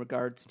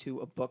regards to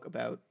a book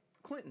about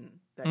Clinton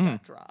that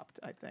got dropped,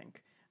 I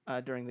think,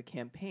 during the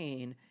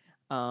campaign,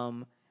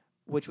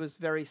 which was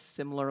very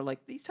similar.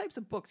 Like, these types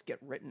of books get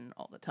written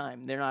all the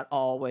time. They're not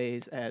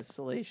always as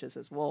salacious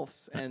as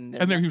Wolf's. And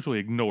they're usually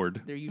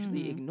ignored. They're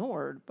usually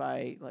ignored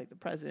by, like, the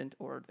president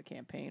or the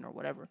campaign or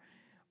whatever.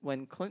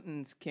 When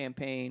Clinton's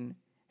campaign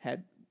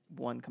had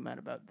one come out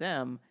about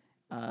them,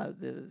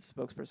 the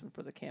spokesperson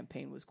for the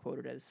campaign was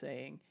quoted as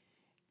saying,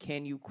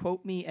 "Can you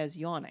quote me as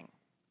yawning?"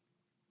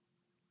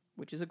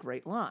 Which is a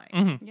great line.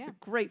 Mm-hmm. It's a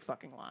great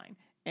fucking line.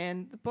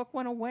 And the book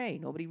went away.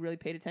 Nobody really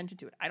paid attention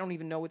to it. I don't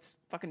even know its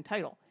fucking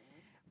title.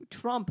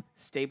 Trump,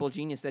 stable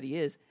genius that he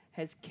is,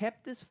 has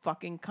kept this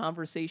fucking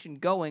conversation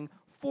going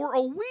for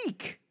a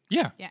week.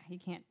 Yeah. Yeah, he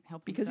can't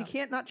help because himself. he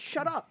can't not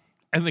shut up.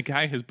 And the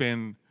guy has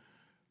been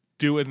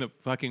doing the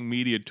fucking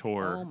media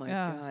tour. Oh, my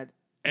God.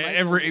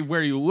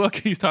 Everywhere you look,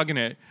 he's talking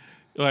to,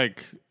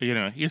 like, you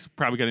know, he's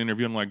probably got an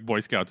interview on, like,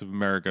 Boy Scouts of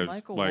America's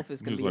Michael like, Wolff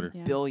is going to newsletter.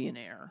 be a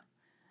billionaire.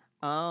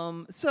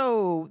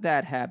 So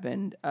that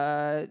happened.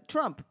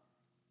 Trump,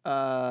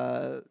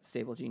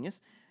 stable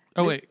genius.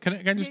 Oh, wait,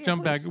 can I just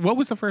jump please. back? What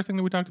was the first thing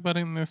that we talked about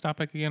in this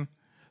topic again?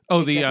 Oh,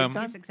 Executive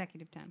time? It's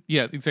executive time.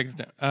 Yeah,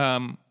 executive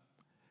time.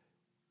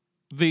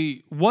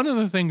 One of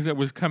the things that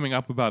was coming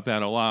up about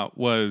that a lot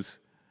was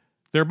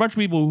there are a bunch of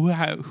people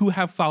who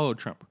have followed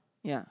Trump.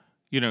 Yeah.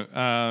 You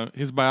know,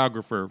 his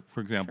biographer,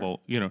 for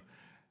example. You know,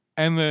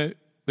 and the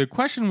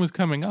question was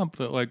coming up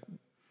that, like,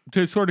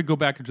 to sort of go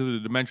back into the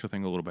dementia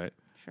thing a little bit,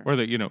 or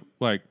that, you know,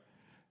 like,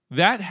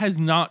 that has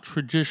not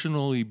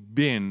traditionally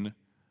been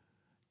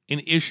an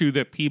issue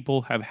that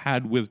people have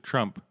had with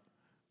Trump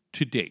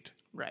to date.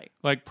 Right.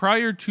 Like,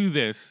 prior to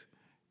this,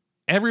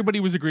 everybody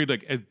was agreed,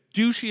 like, as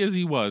douchey as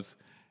he was,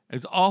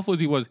 as awful as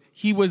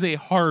he was a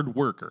hard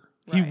worker.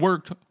 He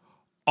worked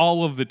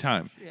all of the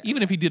time. Yeah.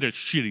 Even if he did a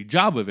shitty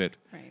job of it,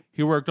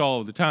 he worked all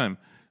of the time.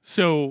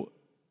 So,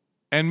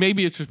 and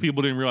maybe it's just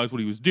people didn't realize what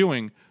he was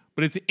doing,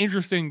 but it's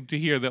interesting to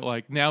hear that,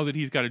 like, now that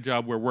he's got a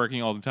job where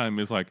working all the time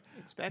is, like...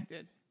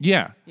 expected.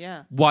 Yeah.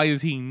 Yeah. Why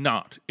is he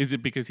not? Is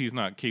it because he's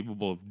not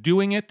capable of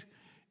doing it?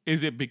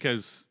 Is it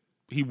because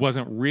he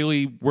wasn't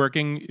really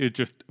working? It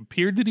just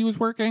appeared that he was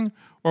working?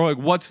 Or, like,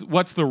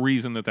 what's the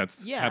reason that that's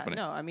happening?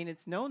 No, I mean,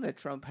 it's known that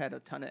Trump had a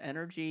ton of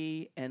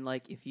energy, and,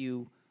 like, if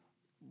you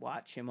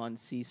watch him on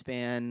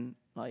C-SPAN,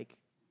 like,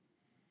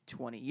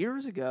 20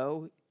 years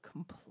ago,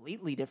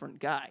 completely different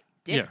guy.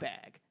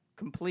 Dickbag.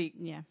 Complete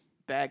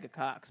bag of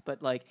cocks.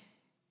 But, like,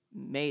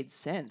 made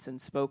sense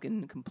and spoke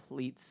in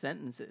complete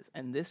sentences.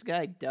 And this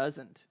guy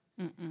doesn't.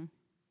 And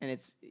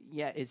it's,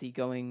 is he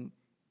going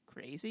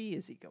crazy?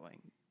 Is he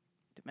going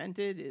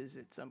demented? Is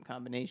it some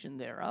combination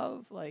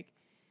thereof? Like,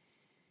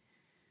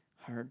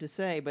 hard to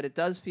say. But it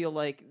does feel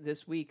like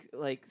this week,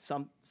 like,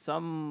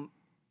 something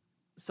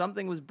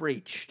was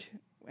breached.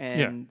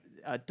 And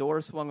a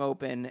door swung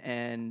open,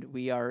 and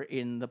we are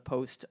in the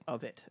post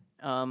of it.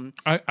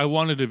 I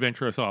wanted to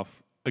venture us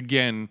off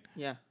again.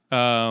 Yeah.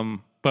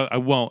 But I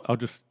won't. I'll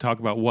just talk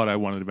about what I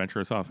wanted to venture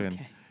us off in.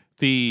 Okay.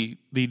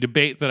 The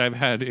debate that I've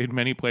had in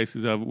many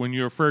places of when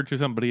you refer to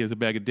somebody as a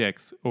bag of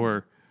dicks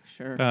or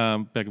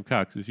bag of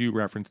cocks, as you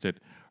referenced it,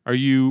 are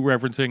you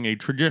referencing a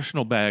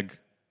traditional bag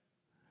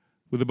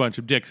with a bunch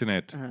of dicks in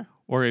it,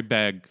 or a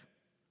bag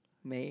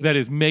that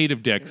is made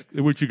of dicks,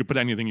 which you could put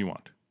anything you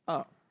want?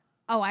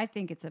 Oh, I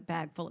think it's a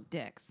bag full of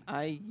dicks.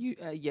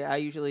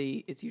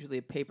 It's usually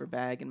a paper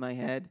bag in my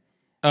head.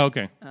 Oh,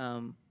 okay.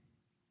 A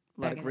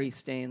lot of grease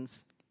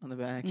stains on the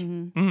back.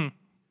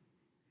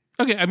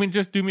 Okay, I mean,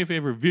 just do me a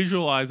favor.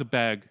 Visualize a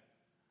bag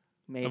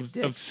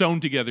of sewn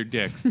together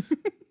dicks.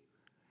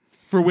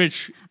 For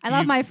which I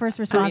love my first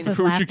response was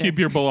for which laughter. you keep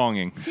your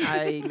belongings.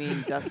 I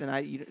mean,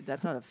 Dustin,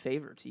 that's not a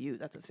favor to you.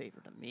 That's a favor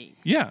to me.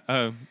 Yeah.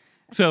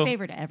 It's a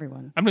favor to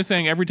everyone. I'm just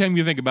saying, every time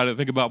you think about it,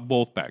 think about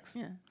both bags.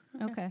 Yeah.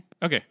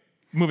 Okay.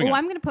 Moving on.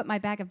 I'm going to put my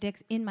bag of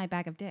dicks in my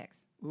bag of dicks.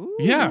 Ooh.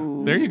 Yeah,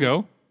 there you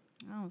go.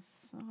 Oh,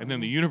 so. And then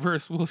the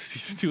universe will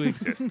cease to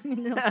exist.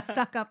 It'll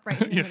suck up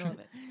right in the middle of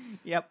it.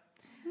 Yep.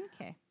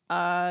 Okay.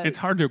 It's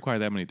hard to acquire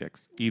that many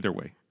dicks, either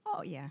way.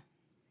 Oh, yeah.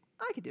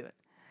 I could do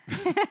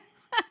it.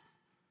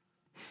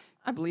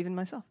 I believe in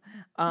myself.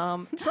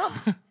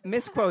 Trump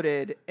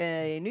misquoted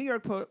a New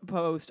York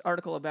Post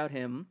article about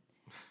him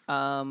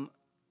in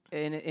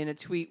a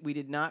tweet we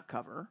did not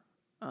cover,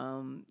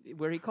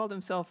 where he called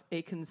himself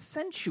a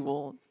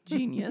consensual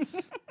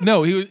genius.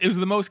 No, it was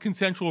the most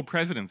consensual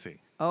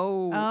presidency.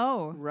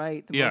 Oh.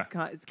 Right. The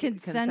most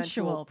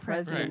consensual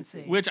presidency.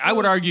 Right. Which I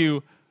would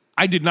argue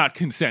I did not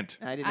consent.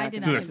 I did I not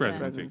did consent not to consent. this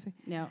presidency.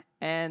 No.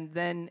 And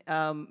then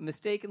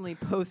mistakenly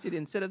posted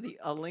instead of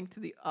a link to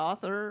the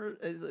author,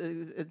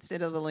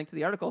 instead of a link to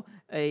the article,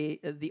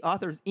 the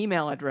author's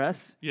email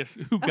address. Yes,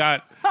 who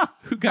got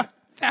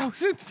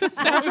thousands and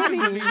thousands of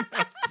emails.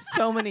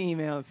 So many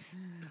emails.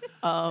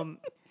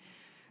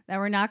 That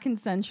were not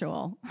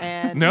consensual.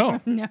 And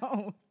No.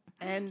 No.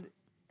 And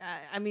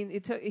I mean,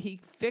 he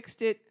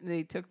fixed it.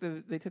 They took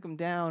him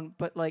down.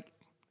 But like,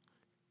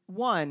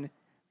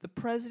 the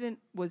president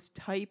was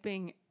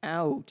typing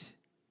out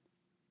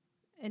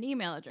An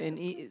email address.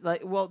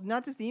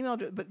 not just the email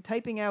address, but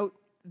typing out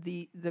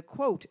the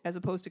quote as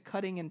opposed to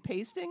cutting and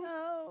pasting.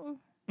 Oh.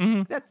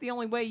 That's the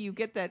only way you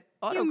get that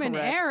autocorrect. Human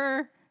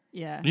error.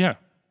 Yeah. Yeah.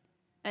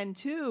 And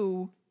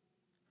 2,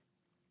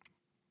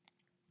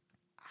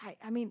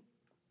 I mean,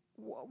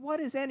 what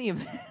is any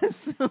of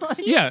this? Like,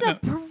 He's Yeah, the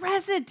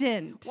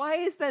president. why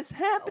is this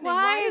happening?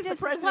 Why is the does-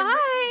 president?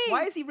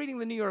 why? Is he reading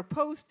the New York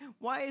Post?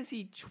 Why is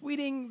he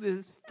tweeting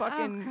this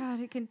fucking Oh God!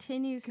 It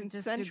continues to just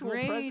consensual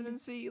degrade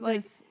presidency?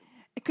 Like, this-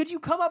 could you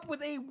come up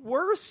with a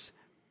worse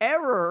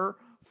error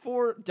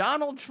for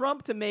Donald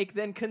Trump to make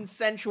than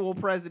consensual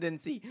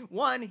presidency?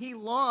 1, he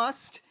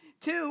lost.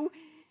 2,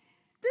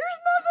 there's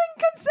nothing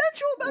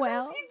consensual about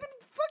Well- it. He's been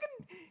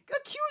fucking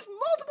accused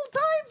multiple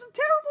times of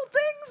terrible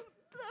things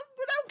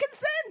without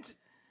consent.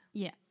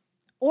 Yeah.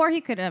 Or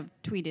he could have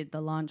tweeted the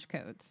launch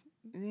codes.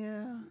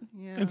 Yeah.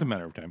 It's a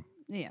matter of time.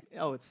 Yeah.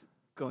 Oh, it's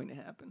going to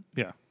happen.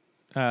 Yeah.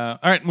 All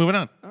right, moving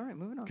on. All right,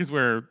 moving on. Because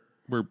we're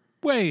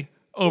way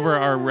over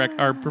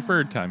our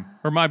preferred time,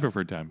 or my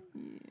preferred time.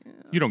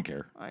 You don't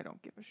care. I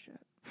don't give a shit.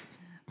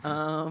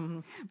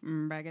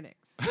 Bragadix.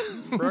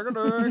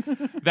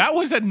 That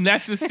was a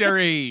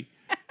necessary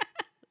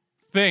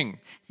thing.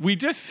 We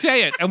just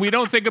say it, and we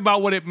don't think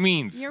about what it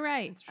means. You're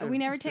right. True, We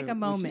never it's take true. a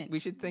moment. We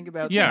should think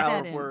about Yeah. the Take power that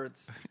of in.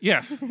 words.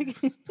 Yes.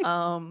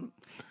 Um,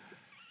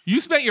 You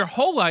spent your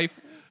whole life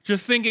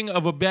just thinking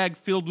of a bag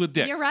filled with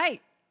dicks. You're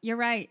right. You're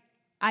right.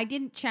 I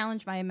didn't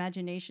challenge my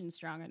imagination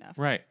strong enough.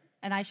 Right.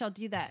 And I shall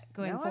do that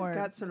going now forward. I've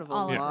got sort of a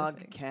all over log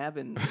this thing.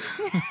 cabin.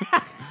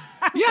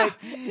 Yeah.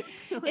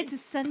 It's a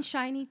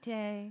sunshiny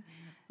day.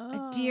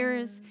 A deer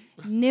is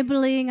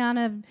nibbling on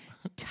a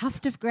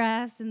tuft of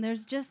grass, and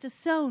there's just a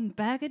sewn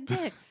bag of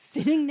dicks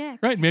sitting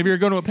next. Right. Maybe you're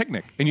going to a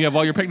picnic, and you have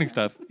all your picnic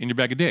stuff in your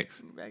bag of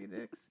dicks. Bag of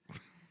dicks.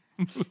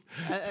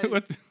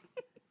 What?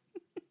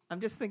 I'm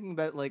just thinking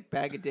about like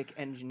bag of dick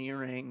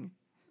engineering,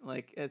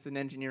 like as an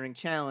engineering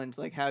challenge,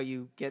 like how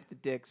you get the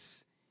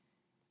dicks.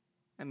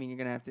 I mean, you're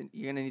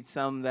gonna need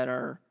some that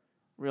are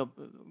real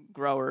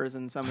growers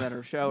and some that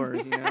are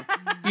showers. You know.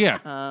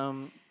 Yeah.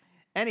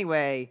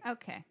 Anyway,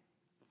 Okay.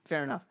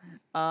 fair enough.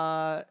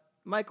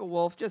 Michael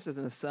Wolff, just as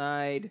an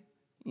aside,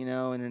 in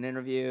an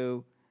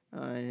interview,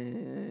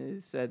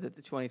 said that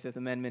the 25th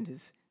Amendment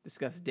is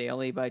discussed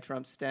daily by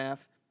Trump's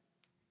staff.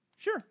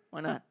 Sure,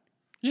 why not?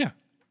 Yeah.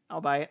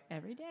 I'll buy it.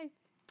 Every day.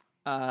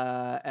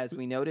 As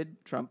we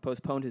noted, Trump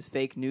postponed his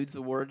fake nudes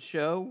awards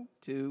show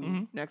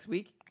to next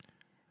week,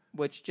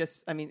 which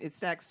it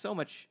stacks so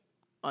much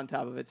on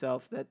top of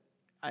itself that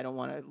I don't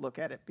want to look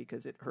at it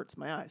because it hurts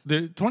my eyes.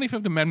 The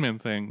 25th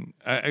Amendment thing,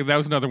 that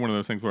was another one of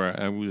those things where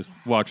I was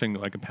watching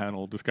like a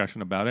panel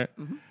discussion about it.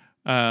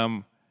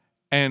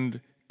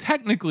 And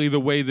technically the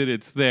way that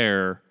it's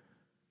there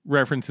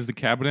references the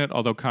cabinet,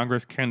 although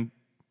Congress can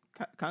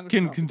Congress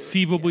can also do it.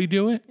 conceivably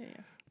do it. Yeah.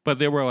 But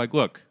they were like,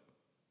 look,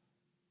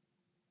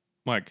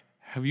 like,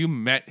 have you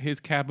met his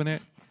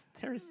cabinet?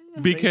 They're as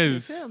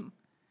Because- crazy as him.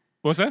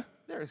 What's that?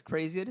 They're as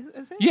crazy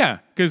as him. Yeah,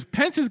 because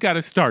Pence has got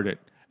to start it.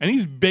 And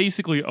he's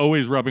basically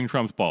always rubbing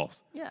Trump's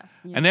balls. Yeah.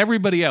 And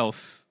everybody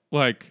else,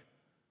 like,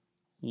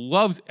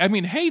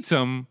 hates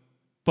him,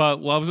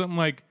 but loves him.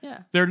 Like, Yeah.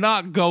 they're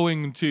not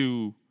going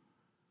to,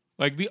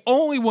 like, the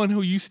only one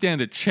who you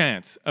stand a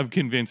chance of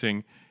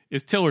convincing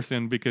is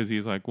Tillerson, because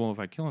he's like, well, if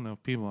I kill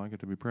enough people, I get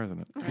to be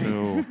president.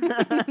 So,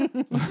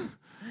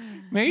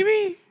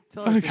 maybe?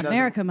 Tillerson doesn't-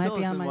 America might be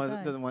Tillerson on my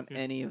side. doesn't want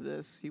any of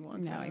this. He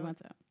wants No, out. he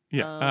wants out.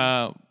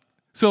 Yeah.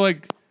 So,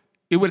 like,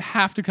 it would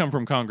have to come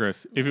from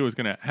Congress if it was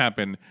going to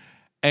happen.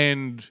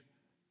 And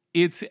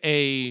it's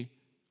a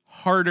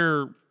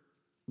harder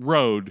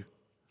road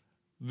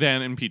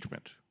than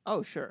impeachment.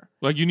 Oh, sure.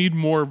 Like, you need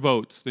more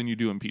votes than you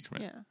do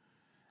impeachment. Yeah.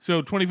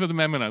 So, 25th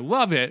Amendment, I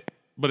love it,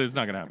 but it's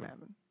not going to Gonna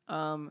happen.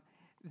 happen.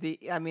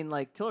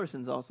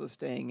 Tillerson's also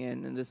staying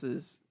in, and this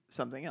is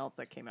something else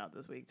that came out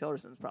this week.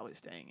 Tillerson's probably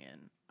staying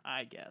in,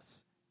 I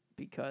guess,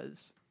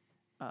 because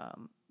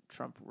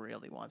Trump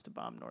really wants to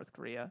bomb North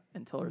Korea,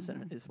 and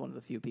Tillerson is one of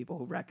the few people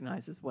who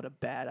recognizes what a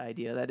bad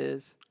idea that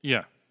is.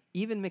 Yeah.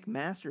 Even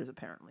McMaster is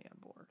apparently on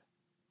board,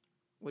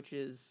 which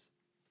is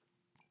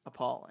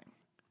appalling.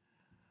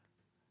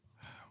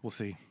 We'll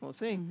see. We'll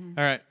see.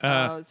 All right.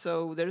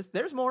 So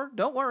there's more.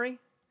 Don't worry.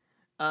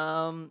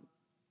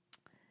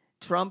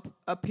 Trump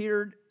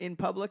appeared in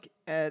public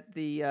at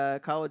the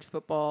college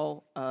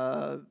football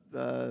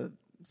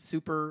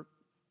Super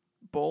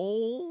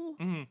Bowl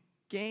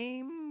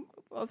game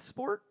of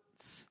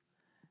sports.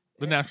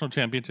 The national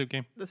championship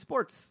game. The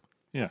sports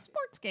Yeah.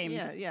 Sports games.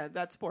 Yeah,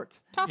 that's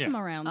sports. Toss Yeah. them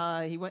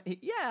around. He went.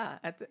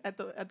 At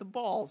the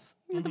balls.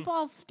 At the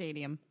Balls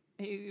Stadium.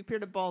 He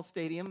appeared at Ball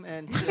Stadium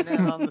and he went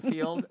out on the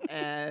field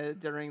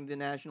during the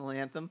national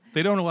anthem.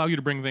 They don't allow you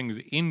to bring things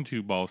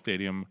into Ball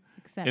Stadium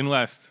Except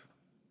unless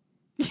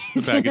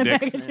the bag of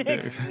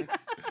dicks.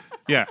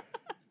 Yeah,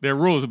 there are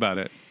rules about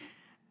it.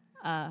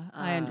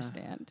 I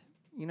understand.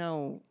 You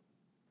know,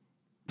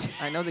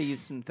 I know they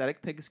use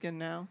synthetic pigskin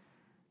now,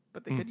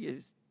 but they could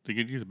use They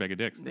could use a bag of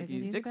dicks. they could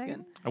use use a bag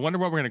dickskin. I wonder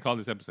what we're going to call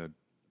this episode.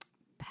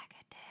 Bag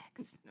of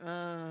dicks.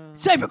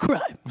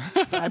 Cybercrime.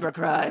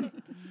 Cybercrime.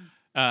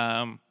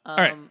 All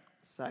right.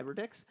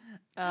 CyberDicks.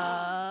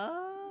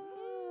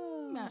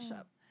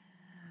 Mashup.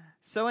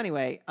 So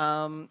anyway,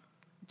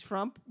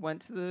 Trump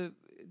went to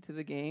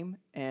the game,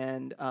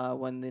 and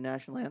when the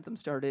national anthem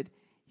started,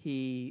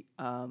 he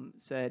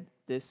said,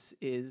 "This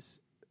is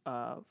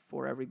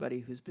for everybody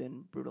who's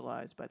been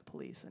brutalized by the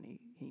police," and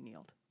he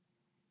kneeled.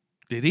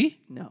 Did he?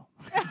 No,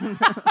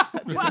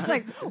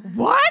 Like,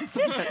 what?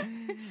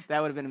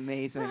 that would have been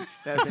amazing.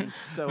 That would have been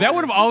so. That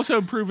would have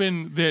also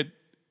proven that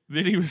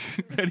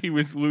he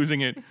was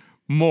losing it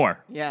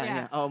more.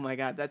 Yeah. Oh my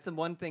God, that's the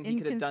one thing he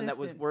could have done that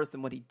was Inconsistent. worse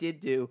than what he did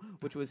do,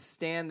 which was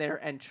stand there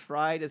and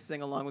try to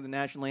sing along with the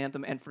national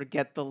anthem and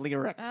forget the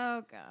lyrics.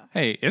 Oh, God.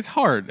 Hey, it's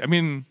hard. I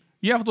mean,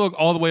 you have to look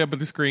all the way up at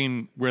the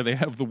screen where they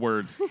have the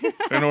words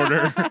in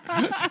order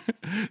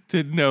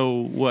to know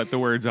what the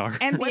words are.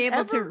 And be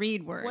able to Whenever-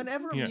 read words.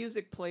 Whenever Yeah.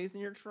 music plays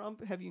in your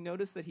Trump, have you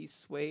noticed that he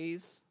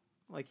sways?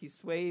 Like he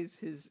sways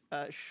his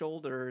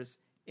shoulders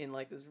in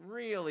like this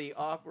really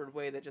awkward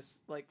way that just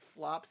like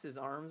flops his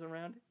arms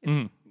around.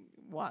 It's,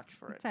 Watch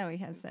for it. That's how he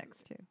has sex,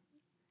 too.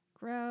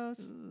 Gross.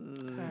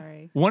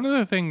 Sorry. One of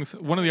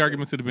the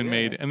arguments that have been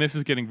made, and this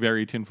is getting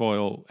very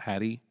tinfoil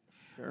hatty,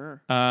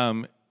 Sure.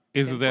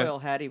 is that Tinfoil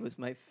Hattie was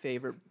my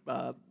favorite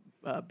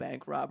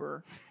bank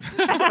robber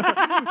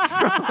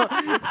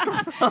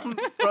from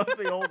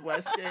the old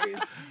West days.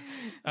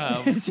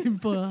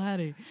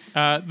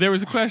 there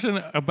was a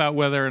question about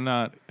whether or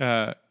not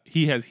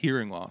he has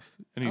hearing loss,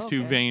 and he's too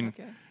Okay, vain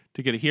okay.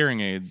 to get a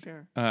hearing aid.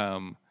 Sure.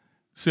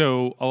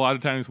 So a lot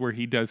of times where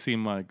he does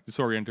seem like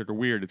disoriented or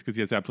weird, it's because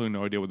he has absolutely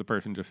no idea what the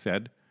person just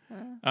said.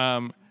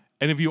 And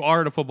if you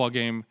are at a football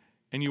game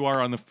and you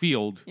are on the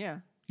field, Yeah.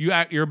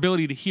 your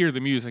ability to hear the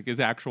music is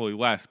actually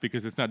less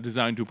because it's not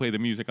designed to play the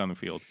music on the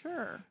field.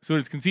 Sure. So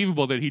it's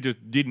conceivable that he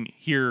just didn't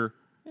hear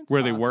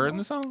where they were in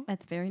the song.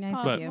 That's very nice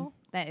of possible. you.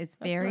 That is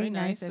That's very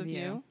nice of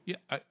you. Yeah,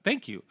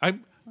 thank you.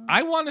 I'm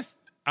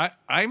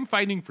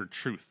fighting for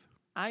truth.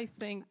 I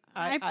think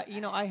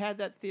I had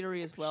that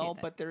theory as well,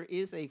 but there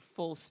is a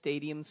full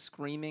stadium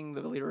screaming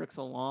the lyrics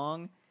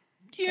along.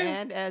 Yeah.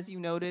 And as you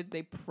noted,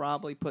 they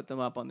probably put them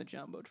up on the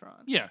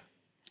Jumbotron. Yeah.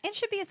 It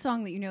should be a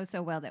song that you know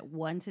so well that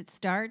once it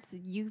starts,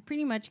 you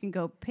pretty much can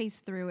go pace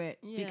through it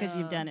because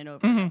you've done it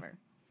over and over.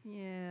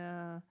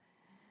 Yeah.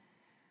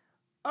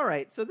 All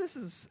right, so this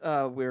is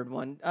a weird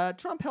one.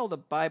 Trump held a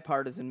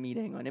bipartisan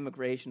meeting on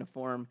immigration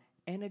reform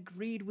and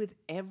agreed with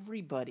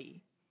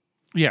everybody.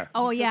 Yeah.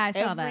 Oh, He yeah, I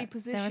took saw every that.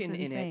 position that was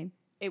in it. insane.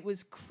 It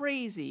was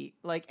crazy.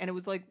 And it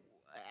was like,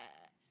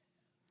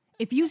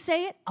 If you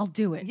say it, I'll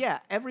do it. yeah,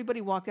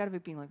 everybody walked out of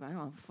it being like, I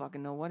don't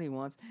fucking know what he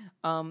wants.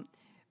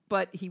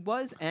 But he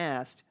was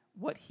asked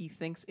what he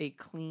thinks a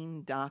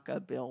clean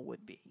DACA bill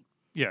would be.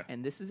 Yeah.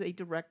 And this is a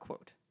direct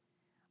quote.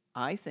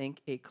 I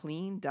think a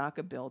clean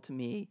DACA bill to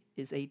me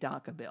is a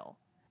DACA bill,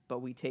 but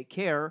we take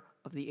care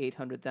of the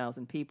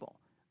 800,000 people.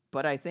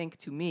 But I think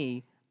to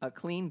me, a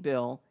clean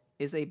bill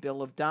is a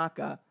bill of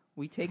DACA.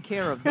 We take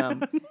care of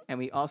them, and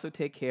we also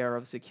take care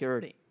of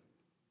security.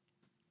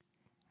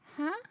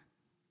 Huh?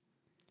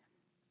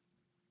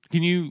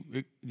 Can you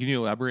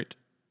elaborate?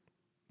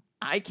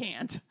 I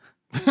can't.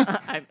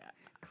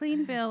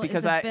 Clean bill because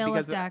is a I bill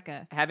because of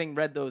DACA. having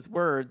read those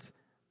words,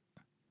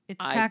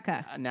 It's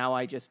caca. now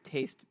I just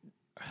taste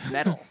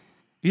metal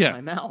Yeah.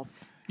 in my mouth.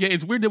 Yeah,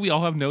 it's weird that we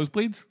all have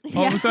nosebleeds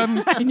all of a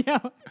sudden. I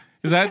know.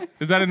 Is that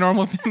a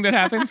normal thing that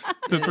happens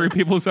to three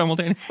people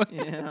simultaneously?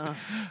 Yeah.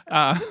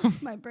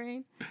 My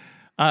brain.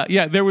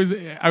 Yeah,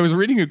 I was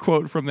reading a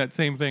quote from that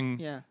same thing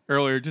Yeah.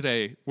 earlier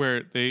today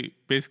where they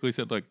basically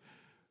said like,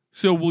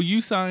 so will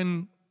you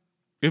sign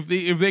if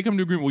they come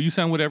to agreement, will you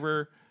sign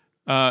whatever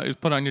is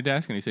put on your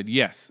desk? And he said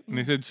yes. And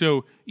they said,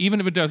 so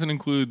even if it doesn't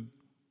include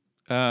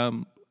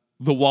the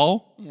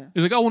wall, Yeah.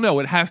 he's like, oh well no,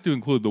 it has to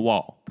include the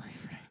wall.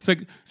 It's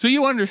like, so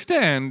you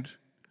understand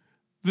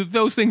that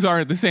those things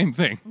aren't the same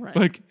thing. Right.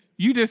 Like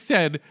you just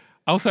said,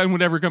 I'll sign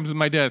whatever comes in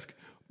my desk,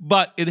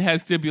 but it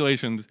has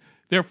stipulations.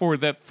 Therefore,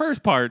 that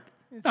first part,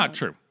 not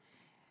true.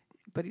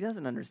 But he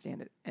doesn't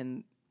understand it,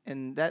 and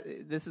that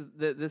this is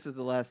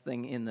the last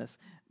thing in this.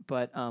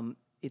 But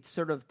it's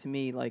sort of to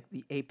me like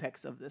the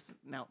apex of this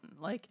mountain,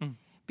 like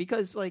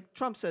because like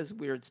Trump says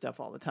weird stuff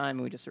all the time,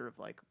 and we just sort of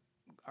like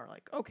are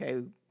like,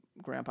 okay,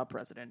 Grandpa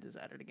President is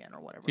at it again or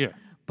whatever. Yeah.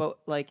 But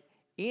like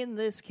in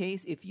this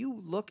case, if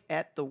you look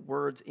at the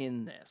words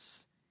in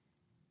this,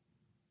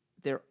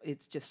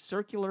 it's just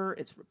circular.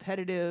 It's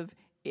repetitive.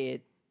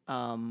 There's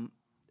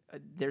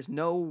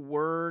no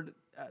word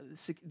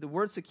the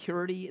word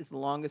security is the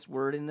longest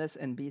word in this,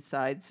 and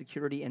besides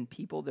security and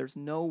people, there's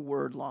no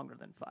word longer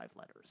than 5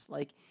 letters.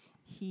 Like,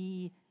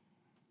 he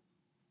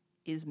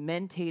is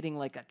mentating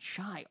like a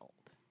child.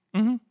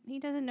 Mm-hmm. He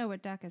doesn't know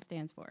what DACA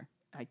stands for.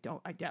 I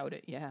doubt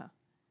it, yeah.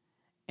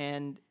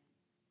 And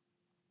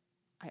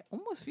I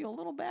almost feel a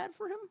little bad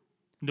for him.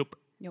 Nope.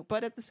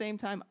 But at the same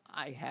time,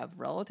 I have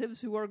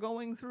relatives who are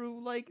going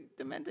through, like,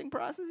 dementing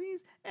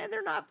processes, and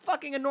they're not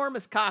fucking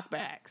enormous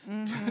cockbacks.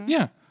 Mm-hmm.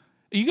 Yeah.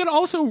 You can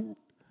also,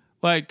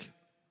 like,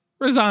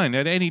 resign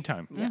at any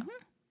time. Yeah.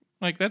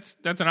 Like, that's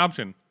an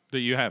option that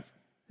you have.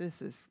 This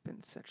has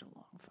been such a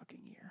long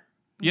fucking year.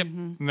 Yep.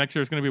 Next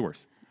year is going to be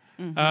worse.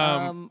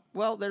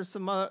 Well, there's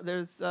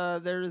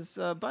there's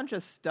a bunch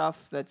of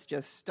stuff that's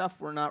just stuff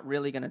we're not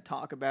really going to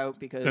talk about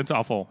because That's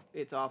awful.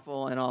 It's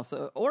awful, and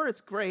also, or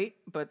it's great,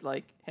 but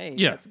like, hey,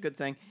 Yeah. that's a good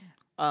thing.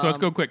 So let's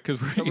go quick because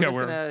So we're just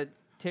gonna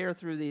tear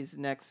through these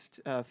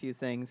next few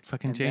things.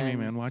 fucking and Jamie, then-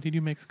 man. Why did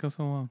you make us go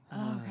so long? Oh,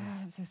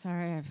 God, I'm so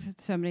sorry. I've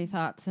had so many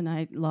thoughts, and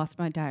I lost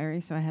my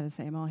diary, so I had to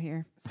say them all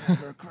here.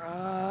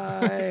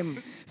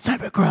 Cybercrime.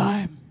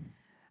 Cybercrime.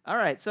 All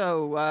right,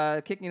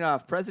 so kicking it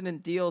off,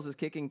 President Deals is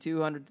kicking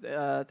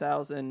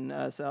 200,000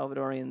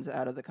 Salvadorians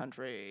out of the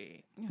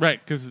country. Right,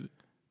 because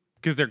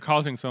they're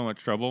causing so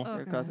much trouble. Oh,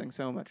 They're God. causing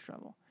so much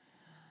trouble.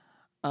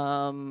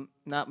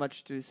 Not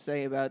much to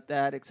say about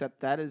that,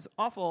 except that is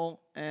awful,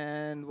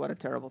 and what a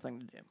terrible thing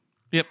to do.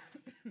 Yep.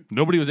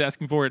 Nobody was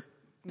asking for it.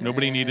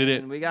 Nobody needed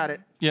it. And we got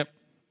it. Yep.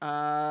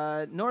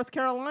 North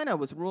Carolina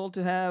was ruled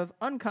to have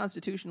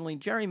unconstitutionally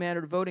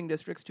gerrymandered voting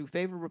districts to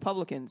favor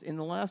Republicans. In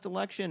the last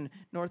election,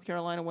 North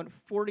Carolina went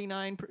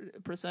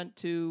 49%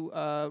 to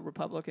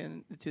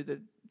Republican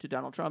to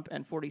Donald Trump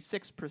and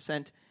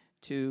 46%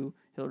 to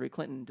Hillary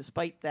Clinton.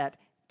 Despite that,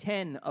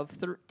 10 of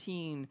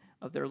 13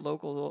 of their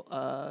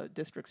local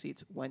district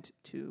seats went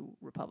to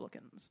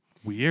Republicans.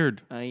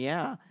 Weird.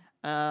 Yeah.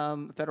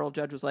 Federal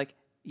judge was like,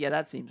 yeah,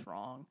 that seems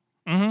wrong.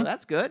 So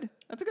that's good.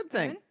 That's a good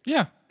thing.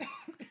 Yeah.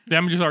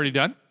 Damage is already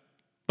done.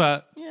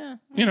 But, Yeah.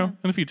 you know,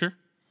 in the future.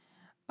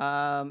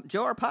 Joe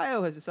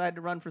Arpaio has decided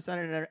to run for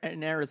Senate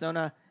in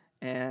Arizona,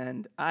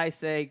 and I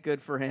say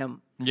good for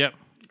him. Yep.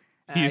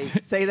 I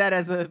say that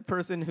as a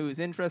person who's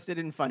interested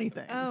in funny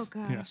things. Oh,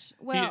 gosh. Yeah.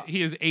 Well,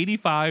 he is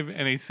 85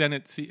 and a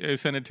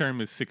Senate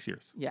term is 6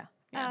 years. Yeah.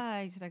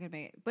 he's not going to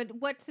make it. But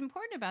what's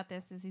important about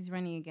this is he's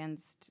running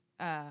against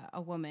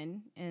a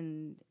woman,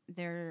 and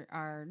there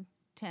are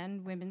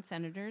 10 women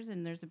senators,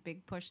 and there's a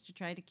big push to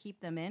try to keep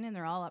them in, and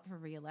they're all up for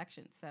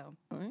re-election. So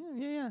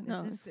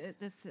No,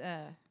 this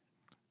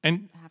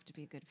And have to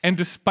be a good fit. And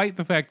despite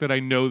the fact that I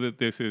know that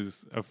this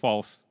is a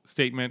false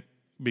statement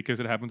because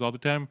it happens all the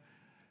time,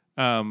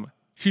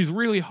 she's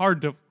really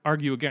hard to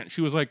argue against.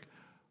 She was like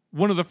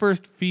one of the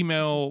first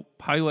female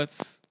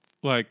pilots,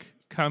 like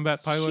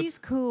combat pilots. She's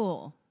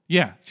cool.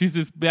 Yeah, she's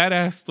this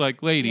badass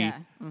like lady, Yeah.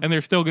 and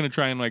they're still going to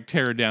try and like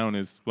tear her down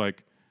as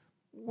like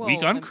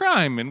weak on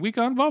crime and weak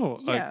on blah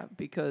blah. Yeah,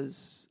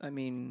 because I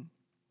mean,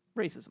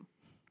 racism.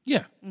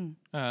 Yeah.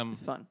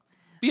 It's fun.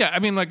 Yeah, I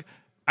mean, like,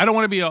 I don't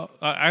want to be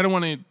I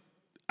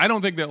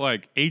don't think that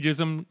like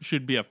ageism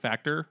should be a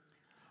factor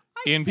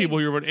in people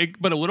who are,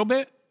 but a little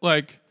bit,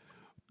 like,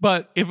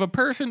 but if a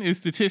person is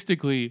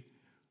statistically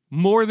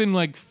more than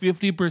like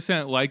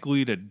 50%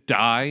 likely to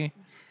die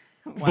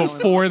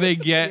before they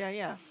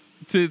get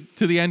to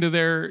the end of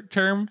their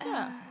term,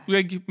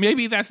 like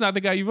maybe that's not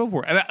the guy you vote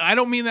for. And I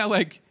don't mean that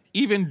like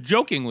even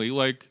jokingly.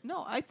 Like,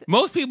 No,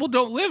 most people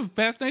don't live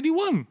past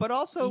 91. but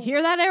also, You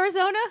hear that,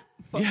 Arizona?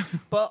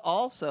 but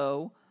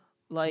also,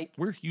 like,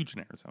 We're huge in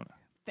Arizona.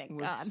 Thank we're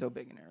God. so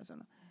big in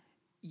Arizona.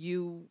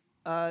 You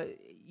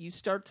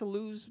start to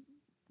lose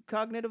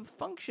cognitive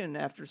function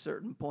after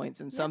certain points,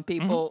 and some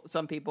people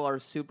are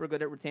super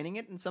good at retaining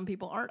it, and some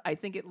people aren't. I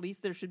think at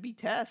least there should be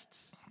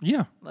tests.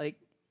 Yeah. Like,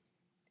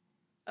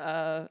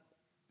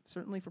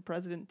 certainly for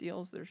president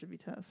deals, there should be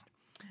tests.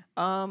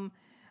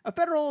 A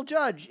federal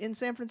judge in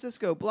San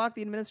Francisco blocked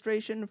the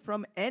administration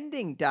from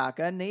ending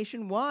DACA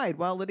nationwide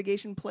while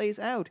litigation plays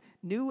out.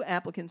 New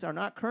applicants are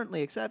not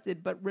currently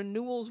accepted, but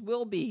renewals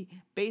will be.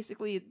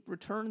 Basically, it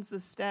returns the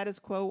status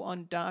quo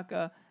on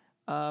DACA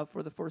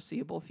for the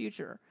foreseeable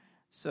future.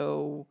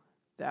 So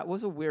that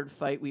was a weird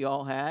fight we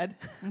all had.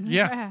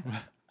 Yeah.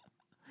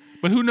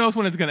 But who knows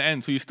when it's going to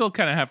end? So you still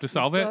kind of have to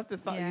solve it.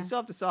 You still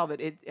have to solve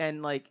it.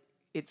 And like,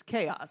 it's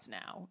chaos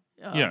now.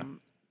 Yeah.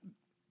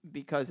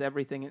 Because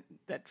everything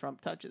that Trump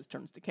touches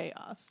turns to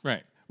chaos.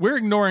 Right. We're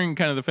ignoring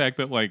kind of the fact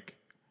that like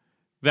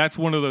that's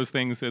one of those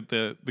things that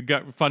the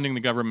funding the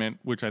government,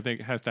 which I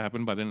think has to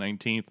happen by the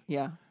 19th.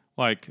 Yeah.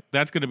 Like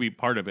that's going to be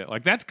part of it.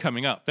 Like that's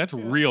coming up. That's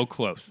real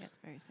close. That's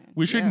very soon.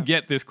 We shouldn't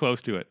get this close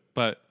to it,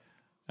 but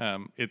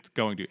it's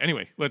going to.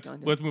 Anyway, let's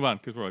move on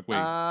because we're like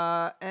waiting.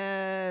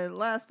 And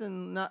last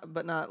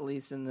but not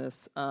least in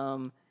this,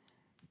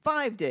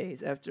 5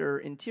 days after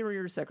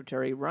Interior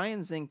Secretary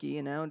Ryan Zinke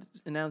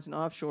announced an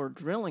offshore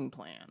drilling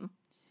plan,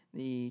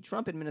 the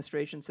Trump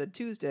administration said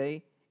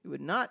Tuesday it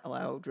would not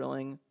allow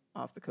drilling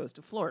off the coast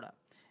of Florida.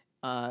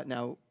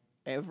 Now,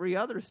 every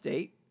other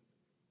state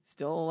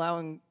still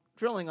allowing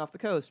drilling off the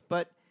coast,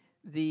 but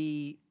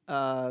the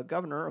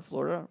governor of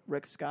Florida,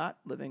 Rick Scott,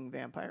 living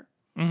vampire,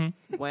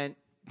 went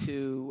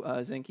to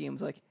Zinke and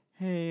was like,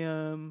 "Hey,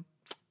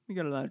 we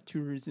got a lot of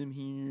tourism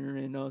here,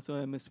 and also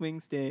I'm a swing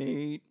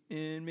state,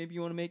 and maybe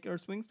you want to make our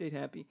swing state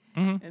happy."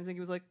 And Zinke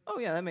was like, "Oh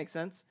yeah, that makes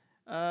sense.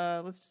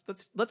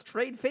 Let's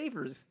trade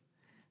favors."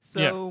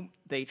 So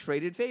they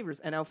traded favors,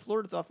 and now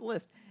Florida's off the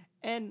list.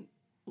 And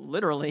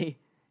literally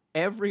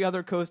every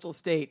other coastal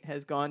state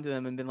has gone to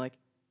them and been like,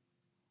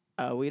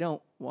 we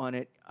don't want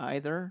it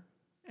either.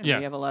 And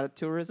we have a lot of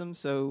tourism,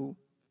 so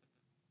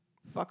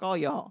fuck all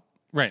y'all.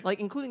 Right. Like,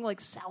 including like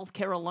South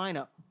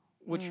Carolina,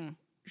 which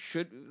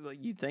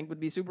you'd think would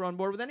be super on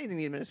board with anything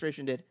the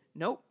administration did.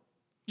 Nope.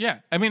 Yeah.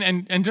 I mean,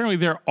 and generally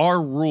there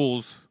are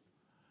rules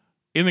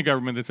in the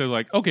government that say,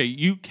 like, okay,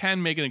 you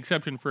can make an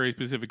exception for a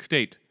specific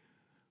state,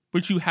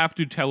 but you have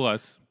to tell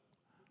us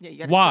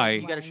why.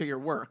 You got to show your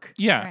work.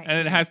 Yeah, Right.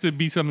 and it has to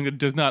be something that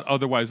does not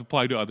otherwise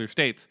apply to other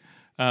states.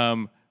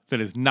 That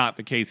is not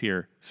the case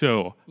here.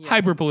 So,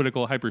 hyper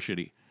political, hyper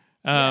shitty.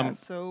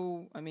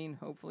 So, I mean,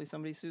 hopefully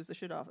somebody sues the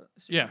shit off it.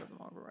 Yeah.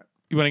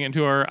 You want to get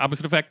into our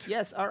opposite effect?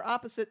 Yes, our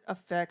opposite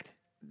effect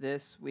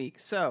this week.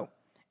 So,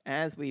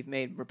 as we've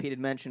made repeated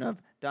mention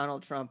of,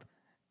 Donald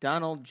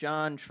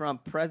John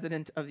Trump,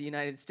 President of the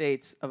United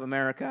States of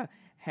America,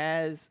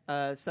 has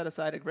set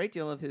aside a great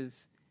deal of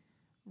his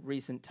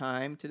recent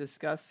time to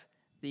discuss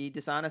the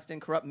dishonest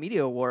and corrupt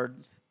media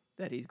awards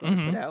that he's going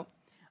to put out.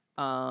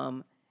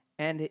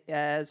 And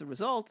as a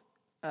result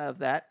of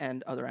that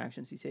and other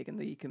actions he's taken,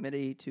 the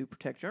Committee to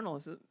Protect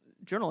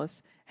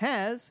Journalists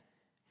has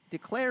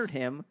declared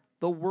him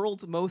the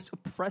world's most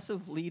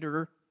oppressive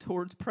leader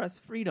towards press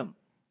freedom.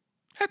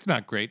 That's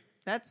not great.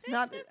 That's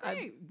not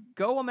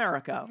go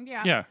America.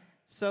 Yeah.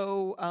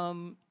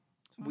 So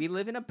we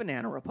live in a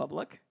banana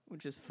republic,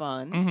 which is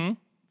fun.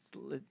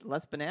 It's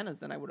less bananas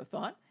than I would have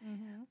thought.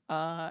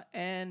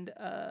 And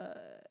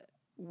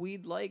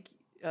we'd like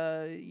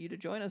you to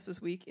join us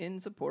this week in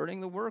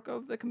supporting the work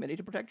of the Committee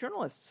to Protect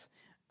Journalists.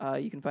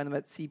 You can find them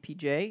at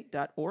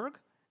cpj.org.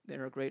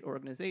 They're a great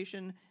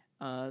organization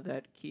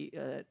that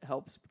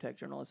helps protect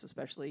journalists,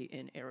 especially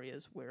in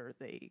areas where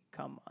they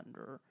come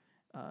under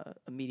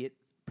immediate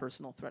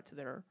personal threat to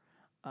their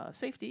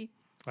safety.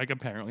 Like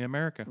apparently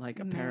America.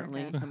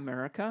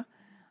 America.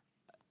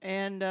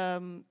 And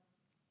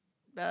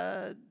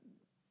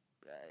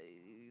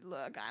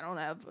look, I don't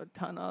have a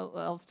ton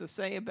else to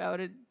say about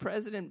it.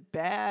 President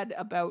bad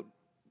about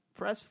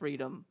press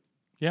freedom.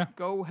 Yeah.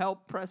 Go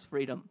help press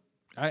freedom.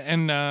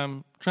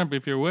 And Trump,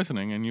 if you're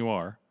listening, and you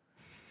are,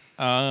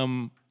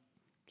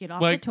 get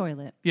off the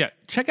toilet. Yeah,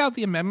 check out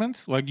the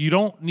amendments. Like, you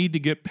don't need to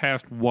get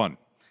past one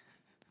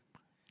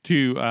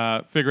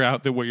to figure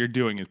out that what you're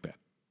doing is bad.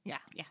 Yeah.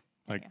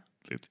 Like,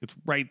 it's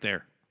right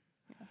there.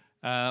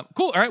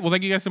 Cool. All right. Well,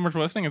 thank you guys so much for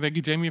listening, and thank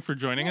you, Jamie, for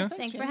joining us.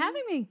 Thanks for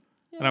having me.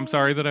 And I'm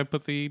sorry that I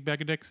put the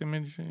Bag of Dicks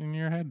image in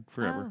your head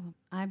forever. Oh,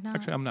 I'm not.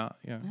 Actually, I'm not.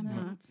 Yeah, I'm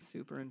not.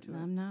 Super into it.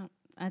 I'm not.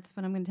 That's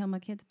what I'm going to tell my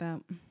kids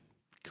about.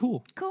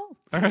 Cool. Cool.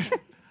 All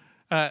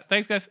right.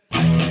 Thanks, guys.